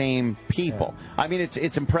the same people. I mean,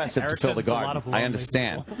 it's impressive to fill the Garden. I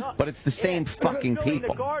understand, but it's the same fucking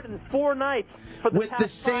people. The Garden 4 nights with the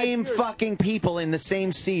same fucking people in the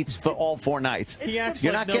same seats for all 4 nights.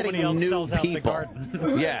 You're not getting new people.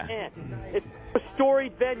 Yeah. It's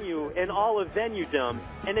storied venue in all of Venue-dom,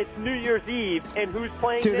 and it's New Year's Eve, and who's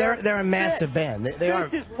playing Dude, there? they're a massive band. They are.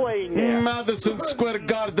 Phish is playing there. Madison Square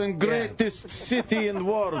Garden, greatest city in the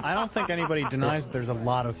world. I don't think anybody denies that there's a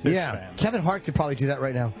lot of Phish fans. Kevin Hart could probably do that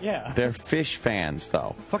right now. Yeah. They're Phish fans,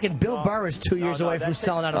 though. Fucking Bill Burr is 2 years away from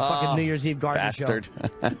selling out a fucking New Year's Eve garden bastard.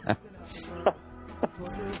 show.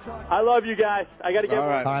 I love you guys. I got to get All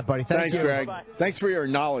right. All right, buddy. Thanks, Greg. Bye. Thanks for your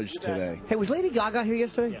knowledge today. Hey, was Lady Gaga here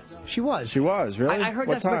yesterday? Yes. She was. She was, really? I heard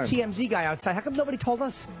What that's time? the TMZ guy outside. How come nobody told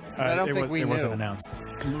us? I don't think we It knew. wasn't announced.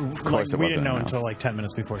 Of course, We didn't know until like 10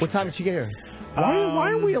 minutes before. What time did she get here?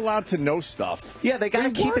 Why are we allowed to know stuff? Yeah, they got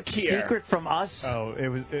to keep it here. secret from us. Oh,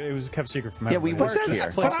 it was kept secret from Yeah, everybody. we worked here.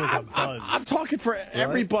 This place But was a buzz. I'm talking for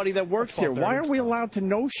everybody that works here. Why are we allowed to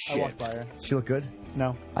know I shit? walked by her. She look good?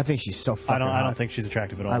 No. I think she's so fucking I don't hot. think she's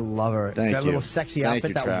attractive at all. I love her. Thank that you. little sexy Thank outfit,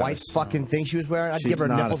 you, that Travis. white fucking thing she was wearing. I'd She's give her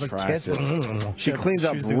not nipples a kiss. attractive. She cleans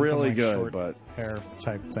up was doing some, really like, good, short but hair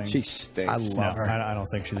type thing. she stinks. I love her. I don't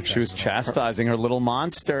think she's attractive. She was chastising her little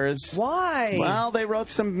monsters. Why? Well, they wrote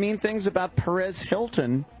some mean things about Perez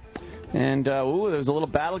Hilton. And, there was a little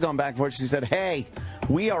battle going back and forth. She said, hey,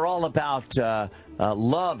 we are all about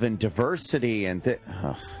love and diversity. And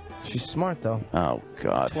she's smart, though. Oh,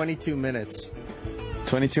 God. 22 minutes.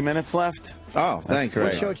 22 minutes left? Oh, thanks.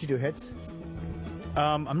 What show did you do, Hits?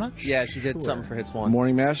 I'm not sure. Yeah, she did something for Hits 1.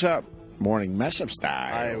 Morning mashup. Morning mashup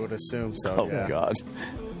style. I would assume so. Oh, yeah. God.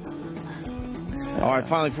 Oh, I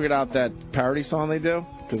finally figured out that parody song they do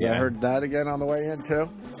because I heard that again on the way in too,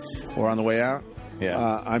 or on the way out.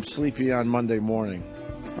 Yeah. I'm sleepy on Monday morning.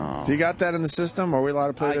 Oh. Do you got that in the system? Are we allowed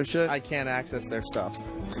to play their shit? I can't access their stuff.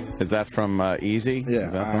 Is that from Easy? Yeah.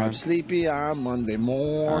 Is that from I'm it? sleepy on Monday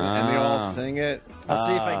morning, and they all sing it. I'll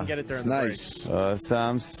see if I can get it It's during the nice. So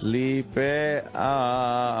I'm sleepy.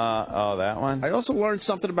 Oh, that one? I also learned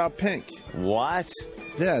something about Pink. What?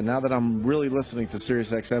 Yeah, now that I'm really listening to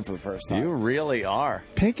Sirius XM for the first time. You really are.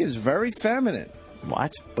 Pink is very feminine.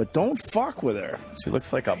 What? But don't fuck with her. She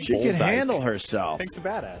looks like a She bull can dyke. handle herself. Pink's a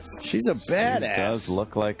badass. She's a badass. She does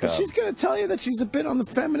look like But a... she's going to tell you that she's a bit on the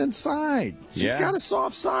feminine side. She's Yeah? got a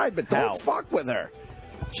soft side, but don't How? fuck with her.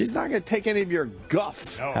 She's not going to take any of your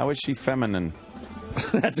guff. How is she feminine?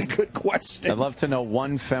 That's a good question. I'd love to know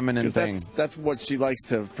one feminine 'Cause thing. that's what she likes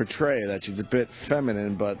to portray, that she's a bit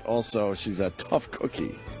feminine, but also she's a tough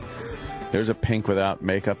cookie. There's a Pink without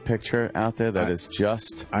makeup picture out there that is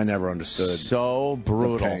just... I never understood. So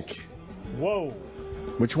brutal. The Pink. Whoa.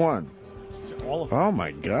 Which one? All of them. Oh,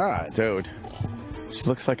 my God. Dude. She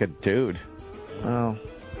looks like a dude. Oh.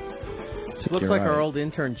 She looks like our old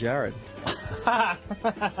intern, Jared.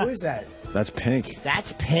 Who is that? That's Pink.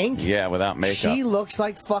 That's Pink? Yeah, without makeup. She looks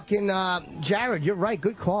like fucking Jared. You're right.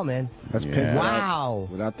 Good call, man. That's Pink. Yeah. Wow.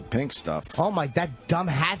 Without the pink stuff. Oh, my, that dumb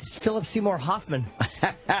hat. Philip Seymour Hoffman.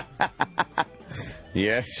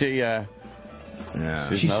 Yeah, she... Yeah.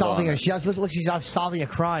 She's another solving one. a. She does look like she's out solving a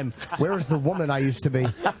crime. Where is the woman I used to be?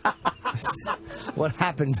 What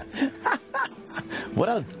happened? What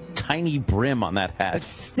a tiny brim on that hat. It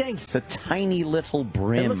stinks. It's a tiny little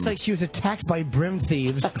brim. It looks like she was attacked by brim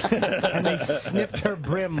thieves, and they snipped her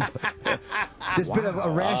brim. There's been a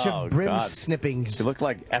rash Oh, of brim God. snippings. She looked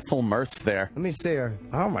like Ethel Mertz there. Let me see her.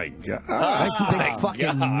 Oh, my God. Big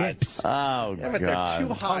fucking nips. Oh, Yeah, but God. they're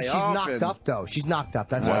too Oh, high she's up knocked and- up, though. She's knocked up.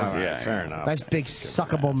 That's All why. right, Yeah, fair enough. Nice big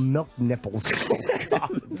suckable milk nipples.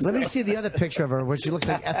 Let me see the other picture of her where she looks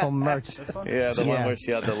like Ethel Mertz. Yeah, the one where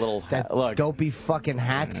she had the little... That Look. dopey fucking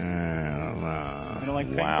hat. You don't like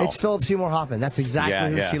Pink? Wow. It's Philip Seymour Hoffman. That's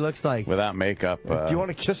exactly who she looks like. Without makeup. Do you want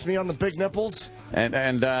to kiss me on the big nipples?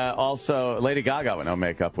 And also Lady Gaga with no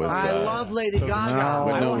makeup was... I love Lady Gaga.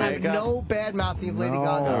 with I no will have makeup. no bad mouthing of Lady Gaga.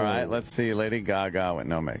 All right, let's see Lady Gaga with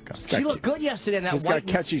no makeup. She looked good yesterday in that She's white.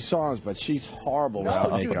 got catchy songs, but she's horrible No,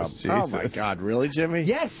 without dude. makeup. Jesus. Oh, my God. Really, Jimmy?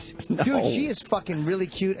 Yes, No. dude, she is fucking really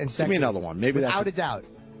cute and sexy. Give me another one. Maybe that's without a doubt.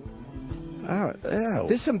 Oh, ew.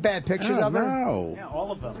 There's some bad pictures Oh, of her. no. Yeah,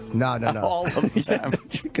 all of them. No. All of them.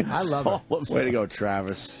 I love her. Way to go,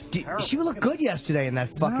 Travis. She would look good yesterday in that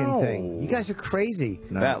fucking No. thing. You guys are crazy.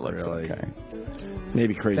 No, That looks really. okay.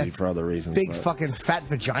 Maybe crazy That for other reasons. Big but fucking fat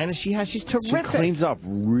vagina she has. She's She terrific. cleans up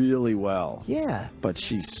really well. Yeah. But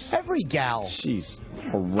she's Every gal. she's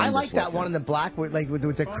horrendous. I like that looking. one in the black with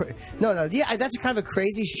the no yeah, that's kind of a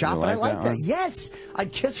crazy shot, but I like like that that. one? Yes,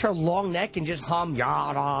 I'd kiss her long neck and just hum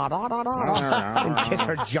ya da da da da and kiss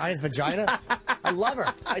her giant vagina. I love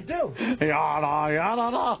her. I do. Yada,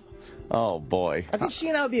 yada, da. Oh, boy. I think she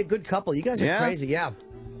and I would be a good couple. You guys are Yeah? crazy. Yeah.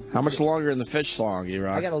 How much longer in the Phish song,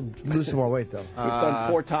 E-Rock? I gotta lose some more weight though. We've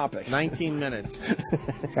done 4 topics. 19 minutes.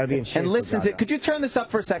 Gotta be in shape. And listen for to... Could you turn this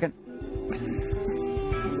up for a second?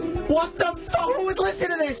 What the fuck? Who would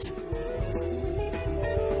listen to this?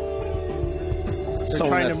 They're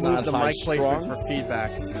trying to move the mic placement for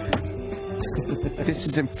feedback. This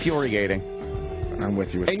is infuriating. I'm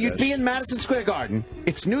with you with And you'd Phish. be in Madison Square Garden.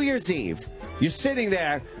 It's New Year's Eve. You're sitting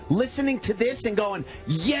there listening to this and going,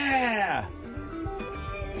 yeah!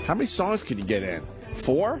 How many songs could you get in?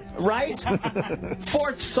 4? Right?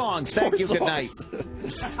 4 songs. Thank you. Good night.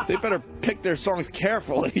 They better pick their songs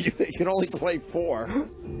carefully. They can only play 4.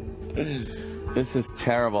 This is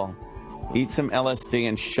terrible. Eat some LSD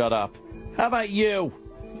and shut up. How about you?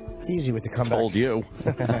 Easy with the comebacks. Told you.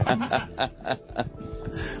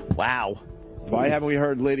 Wow. Why haven't we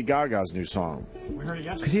heard Lady Gaga's new song? We heard it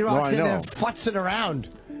yesterday. Because he rocks in I there know. futzing around.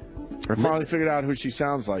 I finally figured out who she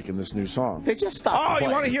sounds like in this new song. They just stopped Oh, you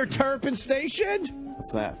playing. want to hear Terrapin Station?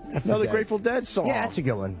 What's that? That's Another the Grateful Dead song. Yeah, that's a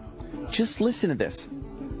good one. Just listen to this.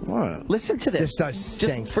 What? Listen to this. This does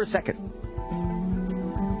stink. Just for a second.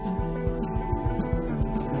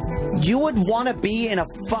 You would want to be in a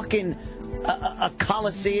fucking a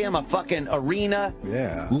coliseum, a fucking arena.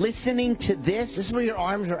 Yeah. Listening to this. This is where your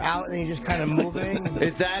arms are out and you're just kind of moving.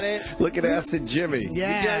 Is that it? Look at Acid Jimmy.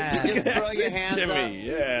 Yeah. You just throw your Acid hands Jimmy. up.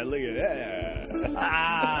 Yeah, look at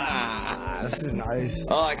that. This is nice.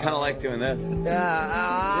 Oh, I kind of like doing this.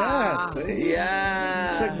 Yeah. See?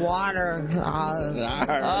 Yeah. It's like water.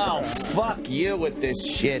 Oh, fuck you with this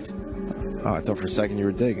shit. Oh, I thought for a second you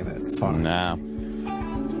were digging it. Fine. No.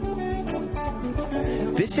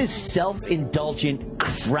 This is self-indulgent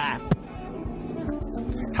crap.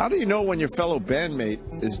 How do you know when your fellow bandmate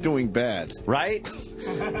is doing bad? Right?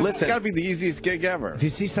 It's Listen. got to be the easiest gig ever. If you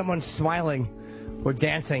see someone smiling or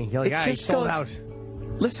dancing, you're like, It he's just sold goes- out.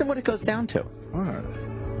 Listen what it goes down to. What?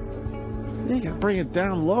 You got to bring it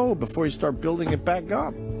down low before you start building it back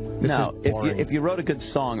up. No, if you wrote a good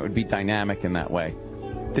song, it would be dynamic in that way.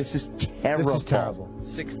 This is terrible. This is terrible.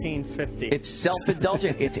 1650. It's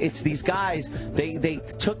self-indulgent. it's these guys. They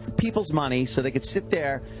took people's money so they could sit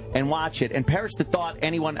there and watch it and perish the thought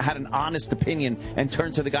anyone had an honest opinion and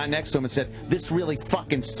turned to the guy next to him and said, "This really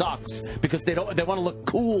fucking sucks," because they want to look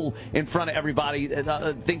cool in front of everybody,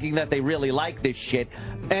 thinking that they really like this shit.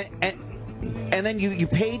 And then you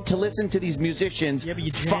paid to listen to these musicians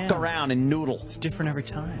fuck around and noodle. It's different every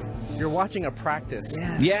time. You're watching a practice.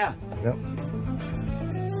 Yeah. Yep.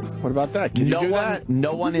 What about that? Can you do that?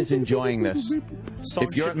 No one is enjoying this. Song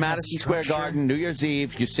If you're at shouldn't have Madison Square structure. Garden, New Year's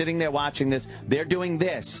Eve, you're sitting there watching this, they're doing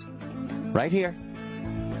this. Right here.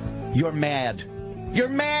 You're mad. You're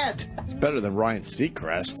mad! It's better than Ryan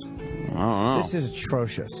Seacrest. I don't know. This is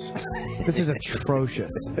atrocious. This is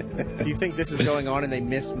atrocious. Do you think this is going on and they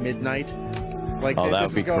miss midnight? Like, Oh, that this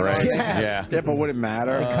would be is going great. on. Yeah. Yeah, but would it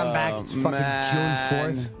matter? They come back, it's fucking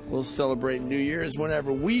man. June 4th. We'll celebrate New Year's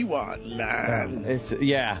whenever we want, man.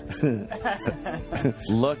 Yeah.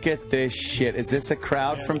 Look at this shit. Is this a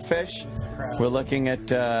crowd from Phish? We're looking at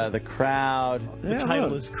the crowd. The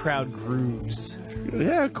title is Crowd Grooves.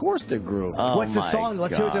 Yeah, of course they're grooving. Oh, What's the my song?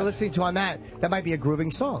 Let's see what they're God. listening to on that. That might be a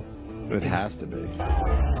grooving song. It has to be.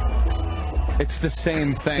 It's the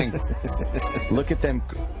same thing. Look at them.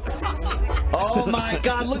 Oh my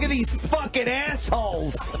God! Look at these fucking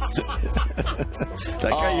assholes. That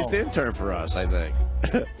guy used to intern for us, I think.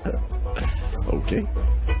 Okay.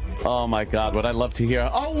 Oh my God! Would I love to hear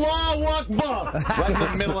Allahu Akbar right in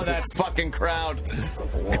the middle of that fucking crowd?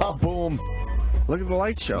 Kaboom! Look at the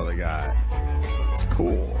light show they got. It's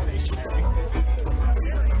cool.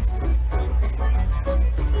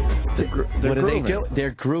 They're What do they grooving. do?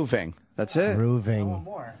 They're grooving. That's it. Grooving.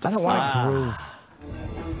 I don't want to groove.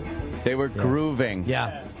 They were grooving.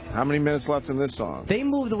 Yeah. How many minutes left in this song? They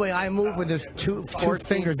move the way I move when there's two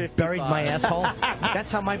fingers buried in my asshole.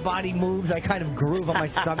 That's how my body moves. I kind of groove on my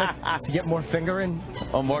stomach to get more finger in.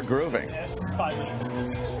 Oh, more grooving. 5 minutes.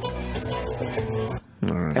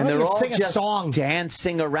 And they're all sing a just song.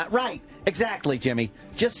 dancing around. Right. Exactly, Jimmy.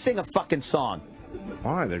 Just sing a fucking song.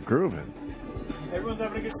 Why? They're grooving. Everyone's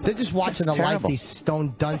having a good They're just watching That's the lights, terrible. these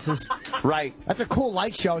stone dunces. Right. That's a cool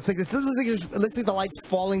light show. It's like it looks like the lights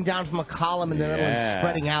falling down from a column and then everyone's Yeah.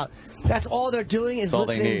 spreading out. That's all they're doing is That's all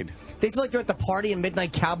they listening. need. They feel like they're at the party in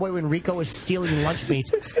Midnight Cowboy when Rico was stealing lunch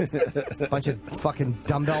meat. Bunch of fucking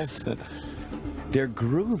dumbbells. They're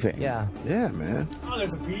grooving. Yeah. Yeah, man. Oh,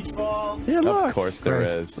 there's a beach ball. Yeah, look. Of course there Great.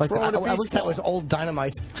 is. Like, Throw in a I wish beach that was old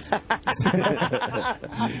dynamite.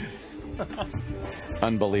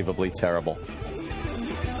 Unbelievably terrible.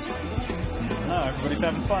 Oh, everybody's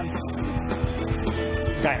having fun.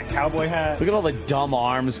 Guy in a cowboy hat. Look at all the dumb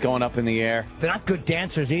arms going up in the air. They're not good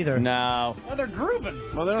dancers either. No. Oh, they're grooving.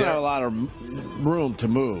 Well, they don't have a lot of room to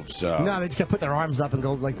move, so. No, they just gotta put their arms up and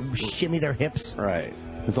go like shimmy their hips. Right.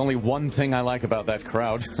 There's only one thing I like about that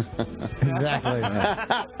crowd. Exactly.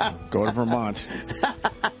 Go to Vermont.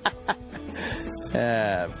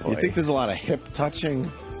 You think there's a lot of hip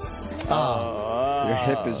touching? Your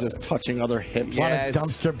hip is just touching other hips. A lot of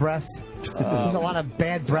dumpster breath. There's a lot of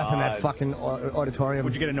bad breath in that fucking auditorium.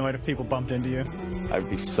 Would you get annoyed if people bumped into you? I'd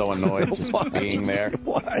be so annoyed just being there.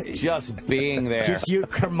 Why? Just being there. Just you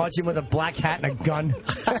curmudgeon with a black hat and a gun.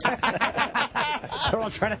 They're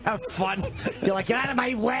all trying to have fun. You're like, get out of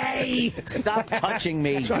my way! Stop touching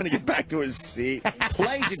me. Trying to get back to his seat.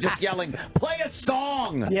 You're just yelling, play a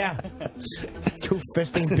song! Yeah. Two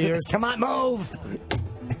fisting beers. Come on, move!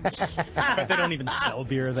 But they don't even sell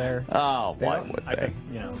beer there. Oh, why would they?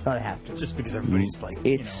 They have to. Just because everybody's like,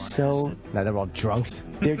 It's so... Now they're all drunks.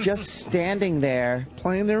 They're just standing there.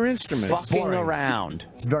 Playing their instruments. Fucking around.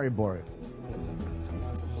 It's very boring.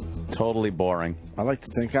 Totally boring. I like to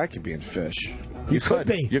think I could be in Phish. You could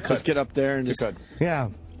be. You could. Just get up there and just... You could. Yeah.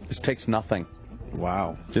 This takes nothing.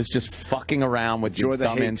 Wow. Just fucking around with Enjoy your the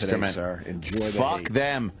dumb hate instrument. today, sir. Enjoy the Fuck hate.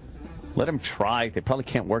 them. Let them try. They probably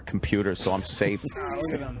can't work computers, so I'm safe.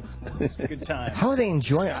 look at them. It's a good time. How are they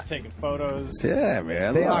enjoying it? Just taking photos. Yeah,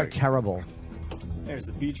 man. They look. are terrible. There's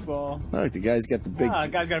the beach ball. Look, the guy's got the big... The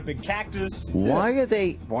guy's got a big cactus. Why are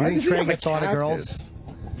they... Why You does think he Trey have a gets a lot of cactus? girls?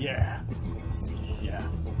 Yeah. Yeah.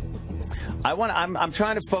 I'm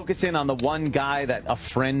trying to focus in on the one guy that a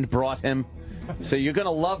friend brought him. So you're going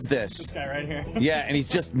to love this. This guy right here. Yeah, and he's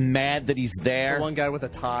just mad that he's there. The one guy with a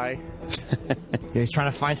tie. Yeah, he's trying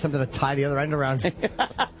to find something to tie the other end around.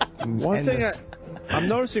 One thing I'm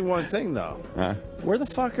noticing one thing, though. Where the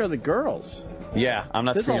fuck are the girls? Yeah, I'm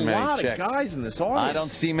not There's seeing a many lot chicks. of guys in this audience. I don't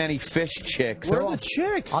see many Phish chicks. Where are the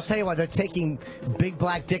chicks? I'll tell you what, they're taking big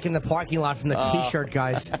black dick in the parking lot from the T-shirt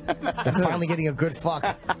guys. They're finally getting a good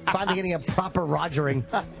fuck. Finally getting a proper rogering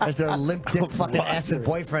as their limp dick fucking acid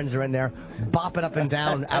boyfriends are in there, bopping up and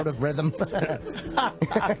down out of rhythm.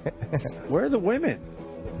 Where are the women?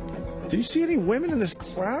 Do you see any women in this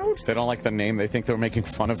crowd? They don't like the name. They think they're making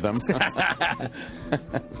fun of them.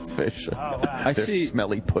 Phish. Oh, wow. I They're see.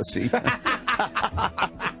 smelly pussy.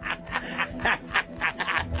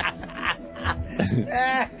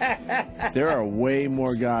 There are way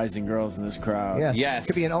more guys than girls in this crowd. Yes. Yes.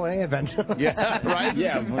 Could be an OA event. Yeah, right?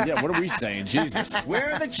 Yeah, what are we saying? Jesus.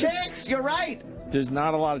 Where are the chicks? You're right. There's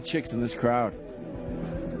not a lot of chicks in this crowd.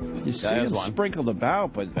 You see That is them one. sprinkled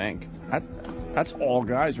about, but that's all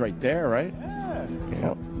guys right there, right?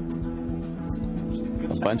 Yep.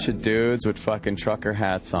 A bunch of dudes with fucking trucker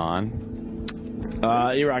hats on.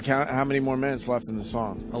 E-Rock, how many more minutes left in the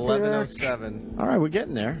song? 11:07. All right, we're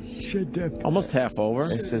getting there. Almost half over.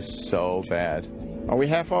 This is so bad. Are we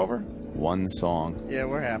half over? One song. Yeah,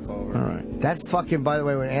 we're half over. All right. That fucking, by the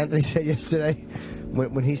way, when Anthony said yesterday,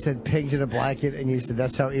 when he said pigs in a blanket, and you said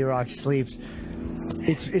that's how E-Rock sleeps,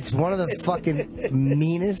 it's one of the fucking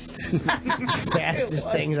meanest,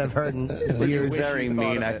 fastest things I've heard in years. Very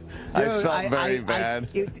mean. I felt very bad.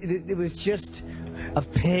 It was just a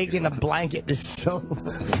pig in a blanket is so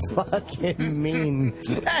fucking mean.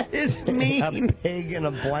 That is mean. A pig in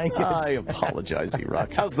a blanket. I apologize,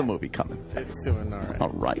 E-Rock. How's the movie coming? It's doing all right. All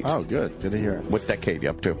right. Oh, good. Good to hear it. What decade you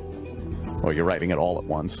up to? Or you're writing it all at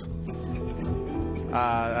once?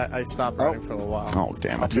 I stopped writing for a while. Oh,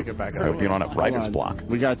 damn it. I'll pick it back I hope up. you don't have writer's Hold on. block.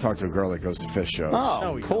 We got to talk to a girl that goes to Phish shows.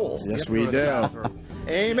 Oh, cool. Yes, we do.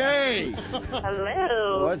 Amy!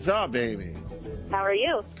 Hello. What's up, Amy? How are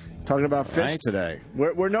you? Talking about Phish today.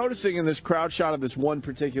 We're noticing in this crowd shot of this one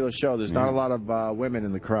particular show, there's not a lot of women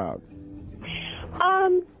in the crowd.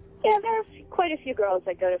 Yeah, there are quite a few girls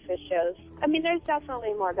that go to Phish shows. I mean, there's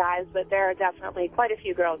definitely more guys, but there are definitely quite a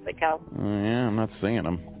few girls that go. Yeah, I'm not seeing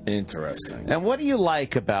them. Interesting. And what do you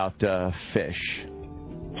like about Phish?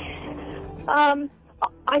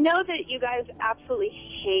 I know that you guys absolutely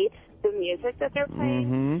hate the music that they're playing.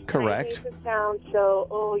 Mm-hmm, correct. I hate the sound, so,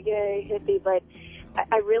 oh, yay, hippie, but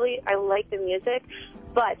I like the music.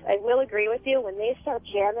 But I will agree with you, when they start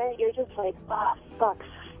jamming, you're just like, oh, fuck,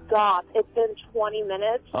 stop. It's been 20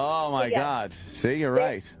 minutes. Oh, my God. See, you're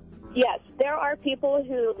right. Yes, there are people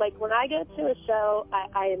who, like, when I go to a show,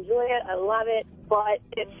 I enjoy it, I love it, but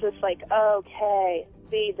it's just like, okay,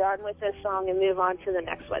 be done with this song and move on to the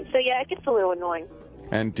next one. So, yeah, it gets a little annoying.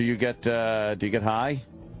 And do you get high?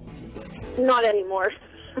 Not anymore.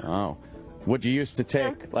 Oh. What you used to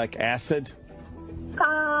take, like acid?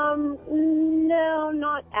 No,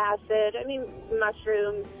 not acid. I mean,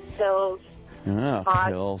 mushrooms, pills. Oh, pot.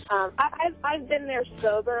 pills. I've been there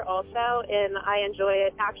sober also, and I enjoy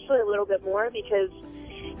it actually a little bit more because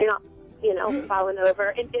you're not, falling over.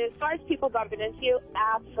 And as far as people bumping into you,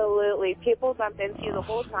 absolutely. People bump into you the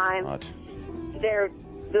whole time. God. They're,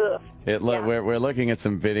 ugh. We're looking at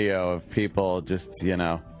some video of people just,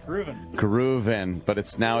 grooving, but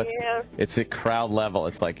it's at crowd level.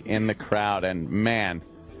 It's like in the crowd, and man,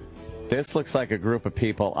 this looks like a group of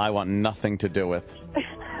people I want nothing to do with.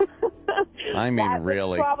 I mean, that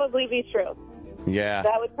really. Would probably be true. Yeah.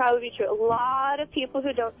 That would probably be true. A lot of people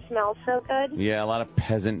who don't smell so good. Yeah, a lot of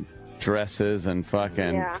peasant dresses and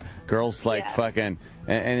fucking girls like fucking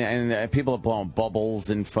and people are blowing bubbles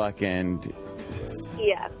and fucking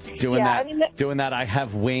doing that I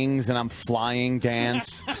have wings and I'm flying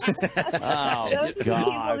dance. Oh Those God.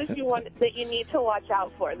 are the people that you need to watch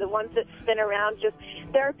out for. The ones that spin around.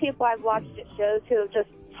 There are people I've watched at shows who have just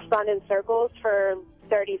spun in circles for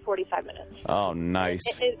 30, 45 minutes. Oh, nice.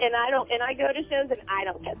 And I go to shows and I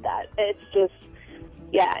don't get that. It's just,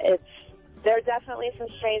 there are definitely some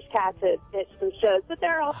strange cats at some shows, but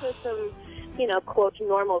there are also some, quote,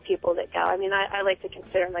 normal people that go. I mean, I like to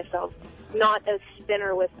consider myself not a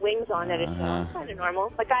spinner with wings on at a show. I'm kind of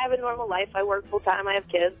normal. Like, I have a normal life. I work full time. I have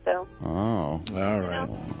kids, so. Oh, all right.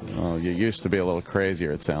 Well, you used to be a little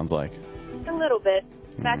crazier, it sounds like. A little bit.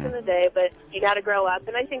 Back in the day, but you got to grow up,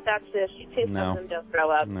 and I think that's this. You see, some of them don't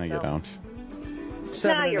grow up. No, you don't.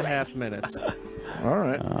 7.5 minutes. All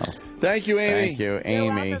right. Thank you, Amy. Thank you, You're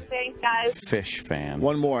Amy. welcome. Thanks, guys. Phish fan.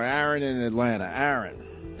 One more. Aaron in Atlanta. Aaron.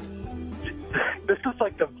 This is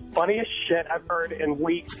like the funniest shit I've heard in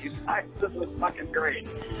weeks. This is fucking great.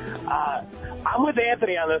 I'm with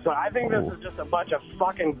Anthony on this one. I think this is just a bunch of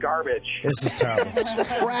fucking garbage. This is terrible.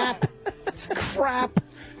 Crap. It's crap.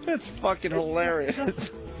 It's fucking hilarious.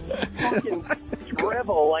 Fucking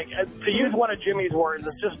drivel. Like, to use one of Jimmy's words,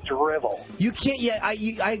 it's just drivel. You can't. Yeah,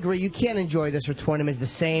 I agree. You can't enjoy this for 20 minutes. The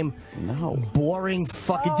same boring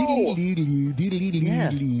fucking.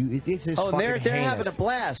 It's just they're heinous. having a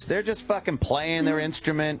blast. They're just fucking playing their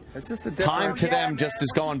instrument. It's just a time to them just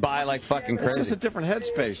is going by like fucking crazy. It's just a different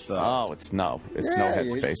headspace, though. Oh, it's no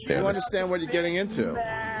headspace there. You understand what you're getting into.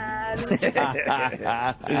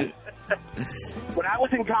 When I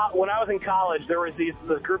was in college, there was this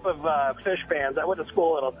group of Phish fans. I went to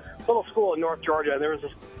school at a little school in North Georgia, and there was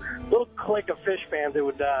this little clique of Phish fans that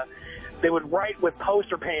would write with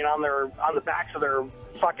poster paint on the backs of their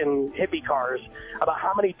fucking hippie cars about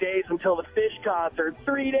how many days until the Phish concert.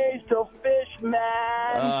 3 days till Phish,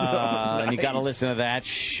 man. And you got to listen to that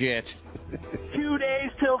shit. 2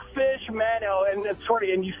 days till Phish, man. Oh, and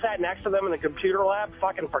and you sat next to them in the computer lab.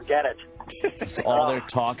 Fucking forget it. That's all they're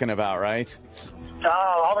talking about, right? Oh,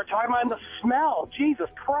 all they're talking about is the smell. Jesus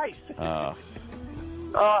Christ. Oh,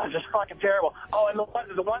 just fucking terrible. Oh, and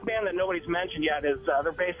the one band that nobody's mentioned yet is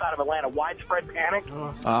they're based out of Atlanta, Widespread Panic.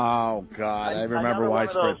 Oh, God. I remember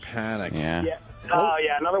Widespread Panic. Yeah. Oh,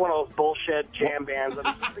 yeah, another one of those bullshit jam bands.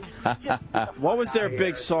 What was their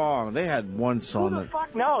big song? They had one song. Who the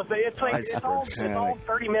fuck knows? It's all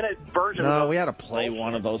 30-minute versions. No, we had to play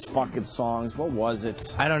one of those fucking songs. What was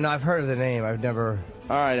it? I don't know. I've heard of the name. I've never.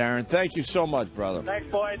 All right, Aaron. Thank you so much, brother.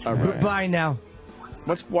 Thanks, boys. All right. Goodbye now.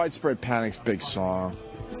 What's Widespread Panic's big song?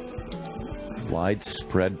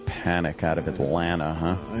 Widespread Panic out of Atlanta,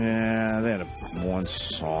 huh? Yeah, they had one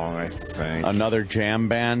song, I think. Another jam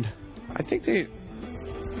band? I think they...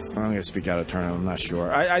 I'm going to speak out of turn. I'm not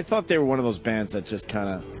sure. I thought they were one of those bands that just kind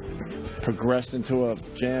of progressed into a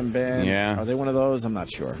jam band. Yeah. Are they one of those? I'm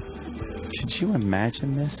not sure. Could you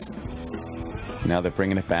imagine this? Now they're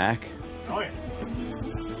bringing it back? Oh, yeah.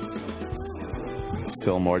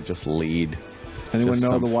 Still more just lead. Anyone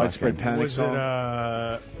just know the Widespread Panic was song?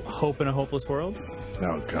 Was it Hope in a Hopeless World?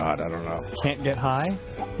 Oh, God, I don't know. Can't Get High?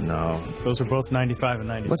 No. Those are both 95 and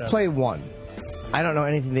 97. Let's play one. I don't know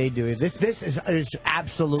anything they do. This is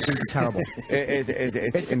absolutely terrible.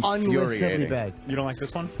 It's unlistenably bad. You don't like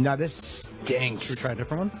this one? No, this stinks. Should we try a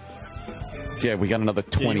different one? Yeah, we got another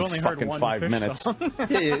 20 only heard fucking one 5 Phish minutes. song.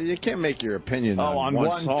 Yeah, you can't make your opinion on one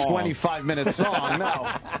one song. 25-minute song,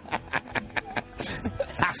 no.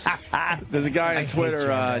 There's a guy on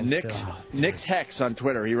Twitter, Nick's Hex on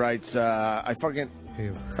Twitter. He writes, I fucking...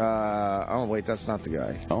 oh, wait, that's not the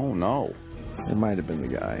guy. Oh, no. It might have been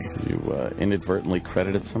the guy. You inadvertently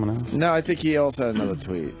credited someone else? No, I think he also had another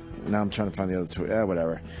tweet. Now I'm trying to find the other tweet.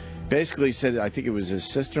 Whatever. Basically, he said, I think it was his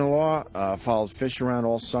sister-in-law, followed Phish around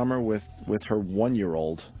all summer with her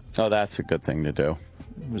 1-year-old. Oh, that's a good thing to do.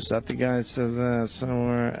 Was that the guy that said that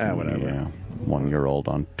somewhere? Whatever. Yeah, 1-year-old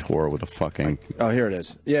on tour with a fucking... Oh, here it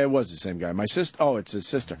is. Yeah, it was the same guy. My sister... Oh, it's his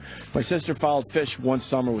sister. My sister followed Phish one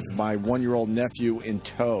summer with my 1-year-old nephew in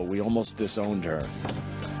tow. We almost disowned her.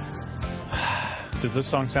 Does this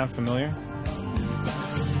song sound familiar?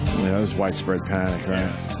 Yeah, that was Widespread Panic, right?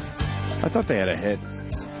 Yeah. I thought they had a hit.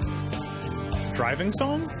 Driving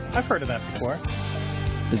song? I've heard of that before.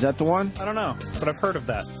 Is that the one? I don't know, but I've heard of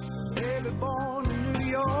that.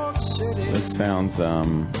 This sounds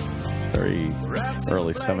very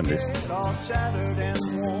early 70s.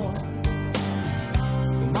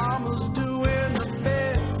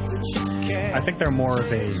 I think they're more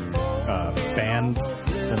of a band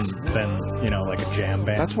than like a jam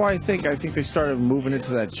band. That's why I think they started moving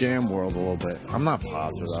into that jam world a little bit. I'm not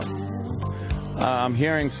positive though. I'm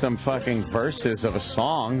hearing some fucking verses of a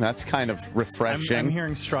song. That's kind of refreshing. I'm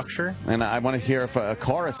hearing structure. And I want to hear if a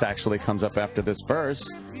chorus actually comes up after this verse.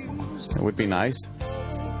 It would be nice.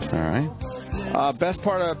 All right. Best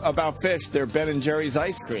part about Phish, they're Ben & Jerry's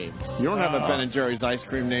ice cream. You don't have a Ben & Jerry's ice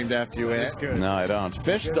cream named after you, Ed. No, I don't.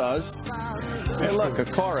 Phish does. Hey, look, a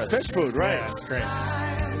chorus. Phish food, right? Yeah, that's great.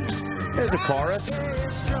 Here's a chorus.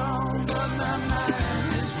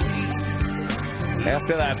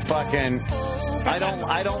 After that fucking...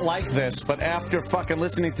 I don't like this, but after fucking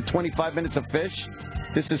listening to 25 minutes of Phish,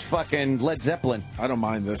 this is fucking Led Zeppelin. I don't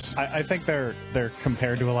mind this. I think they're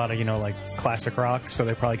compared to a lot of, like classic rock, so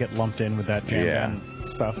they probably get lumped in with that jam band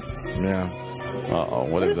stuff. Yeah. Uh-oh,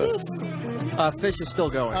 what is this? Phish is still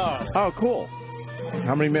going. Oh, cool.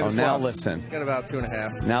 How many minutes now left? Listen. Got about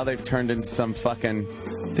 2.5. Now they've turned into some fucking...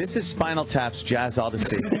 This is Spinal Tap's Jazz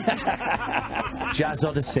Odyssey. Jazz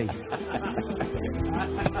Odyssey.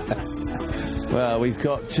 Well, we've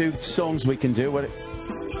got 2 songs we can do.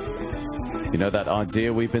 You know that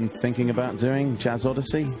idea we've been thinking about doing, Jazz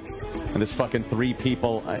Odyssey? And there's fucking 3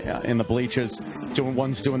 people in the bleachers.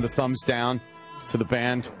 One's doing the thumbs down to the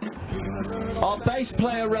band. Our bass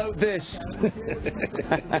player wrote this.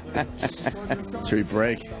 Should we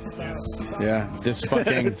break? Yeah. This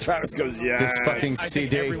fucking... Travis goes, yeah. This fucking I CD.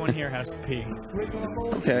 think everyone here has to pee.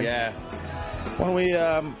 Okay. Yeah. Why don't we,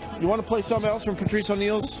 you want to play something else from Patrice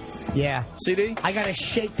O'Neill's Yeah. CD? I gotta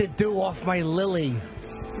shake the dew off my lily.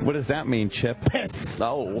 What does that mean, Chip?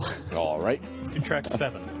 Oh. All right. In track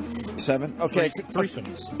 7. 7? Okay.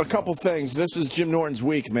 Threesomes. A couple things. This is Jim Norton's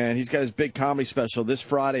week, man. He's got his big comedy special this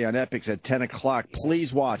Friday on Epix at 10 o'clock.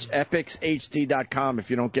 Please watch EpixHD.com if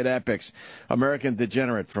you don't get Epix. American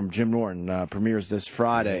Degenerate from Jim Norton premieres this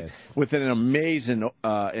Friday with an amazing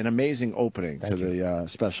opening to the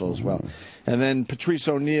special as well. And then Patrice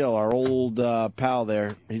O'Neill, our old pal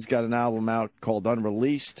there, he's got an album out called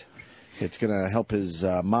Unreleased. It's going to help his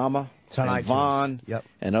mama and Vaughn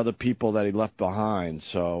and other people that he left behind.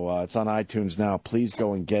 So it's on iTunes now. Please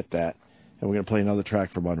go and get that. And we're going to play another track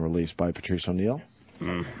from Unreleased by Patrice O'Neill.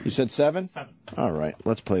 You said 7? 7. All right.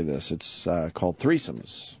 Let's play this. It's called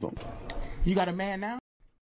Threesomes. You got a man now?